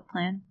sounds like a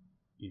plan.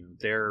 You know,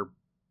 they're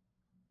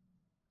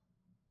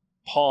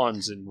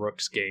pawns in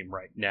Rook's game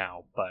right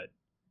now, but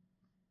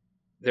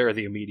they're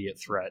the immediate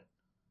threat.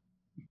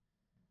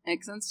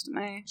 Makes sense to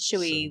me. Should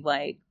we,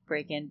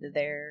 break into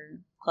their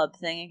club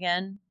thing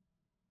again?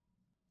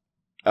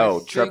 Oh,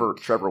 think-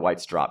 Trevor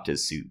White's dropped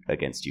his suit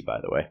against you, by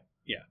the way.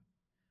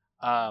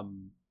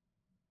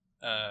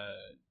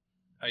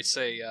 I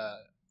say, I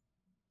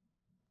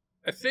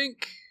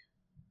think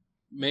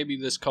maybe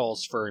this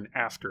calls for an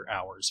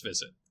after-hours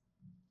visit.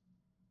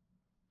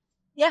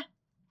 Yeah.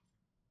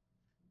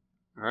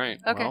 All right.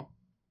 Okay. Well,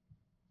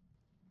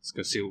 let's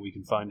go see what we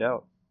can find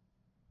out.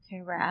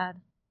 Okay, rad.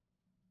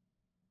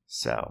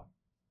 So,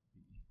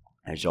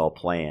 as y'all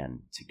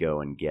plan to go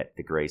and get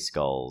the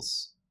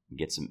Greyskulls and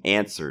get some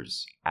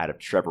answers out of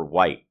Trevor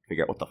White,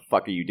 figure out what the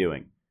fuck are you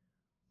doing,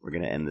 we're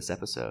going to end this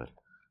episode.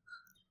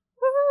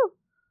 Woohoo!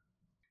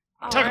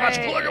 Talk about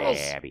your Alright.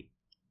 pluggables. Abby.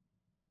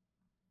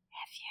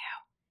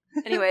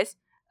 Anyways,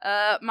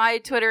 my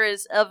Twitter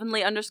is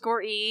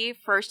elvenly_e.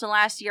 First and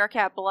last year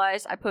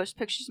capitalized. I post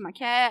pictures of my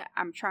cat.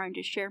 I'm trying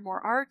to share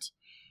more art.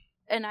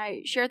 And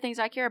I share things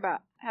I care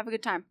about. Have a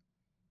good time.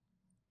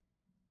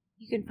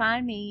 You can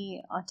find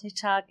me on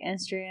TikTok,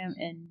 Instagram,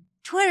 and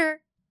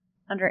Twitter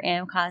under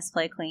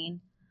amcosplayqueen.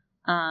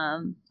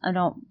 I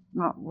don't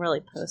not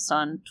really post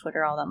on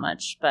Twitter all that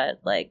much, but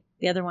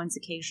the other ones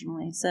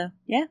occasionally. So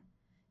yeah,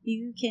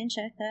 you can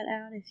check that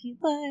out if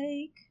you'd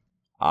like.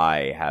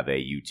 I have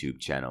a YouTube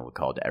channel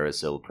called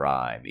Erasyl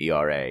Prime,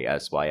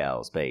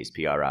 ERASYL space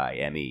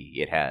PRIME.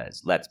 It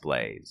has Let's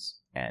Plays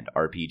and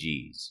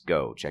RPGs.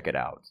 Go check it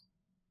out.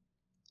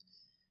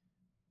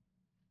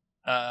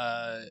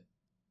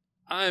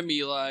 I'm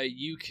Eli.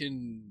 You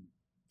can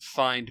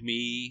find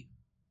me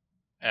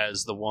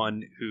as the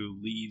one who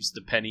leaves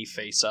the penny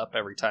face up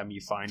every time you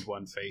find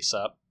one face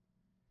up.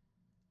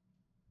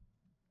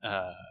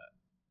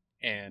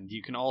 And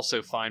you can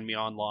also find me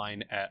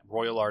online at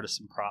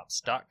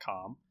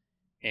royalartisanprops.com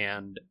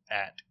and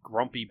at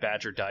Grumpy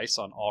Badger Dice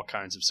on all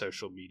kinds of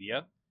social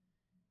media.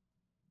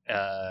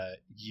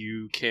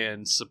 You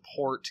can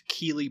support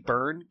Keely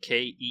Byrne,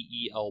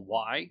 Keely,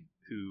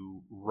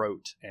 who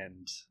wrote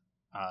and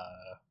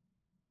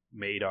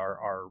made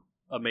our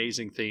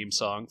amazing theme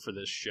song for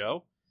this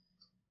show.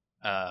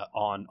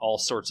 On all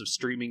sorts of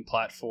streaming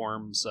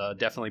platforms.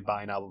 Definitely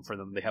buy an album for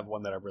them. They have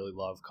one that I really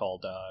love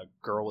called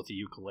Girl with a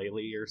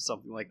Ukulele or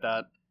something like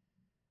that.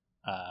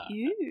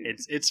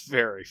 It's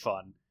very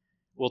fun.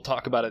 We'll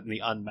talk about it in the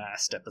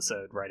Unmasked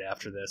episode right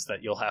after this,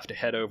 that you'll have to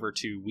head over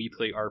to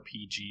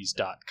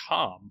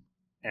weplayrpgs.com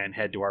and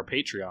head to our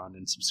Patreon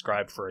and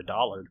subscribe for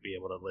 $1 to be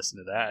able to listen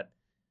to that.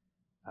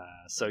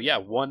 So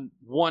yeah,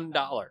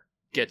 $1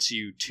 gets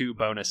you 2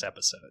 bonus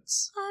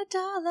episodes.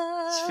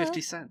 $1. It's 50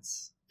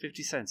 cents.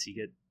 50 cents. You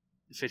get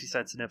 50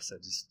 cents an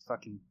episode. Just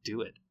fucking do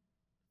it.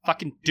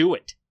 Fucking do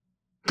it.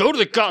 Go to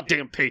the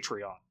goddamn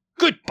Patreon.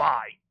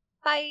 Goodbye.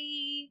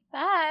 Bye.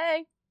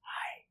 Bye.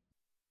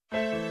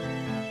 Bye.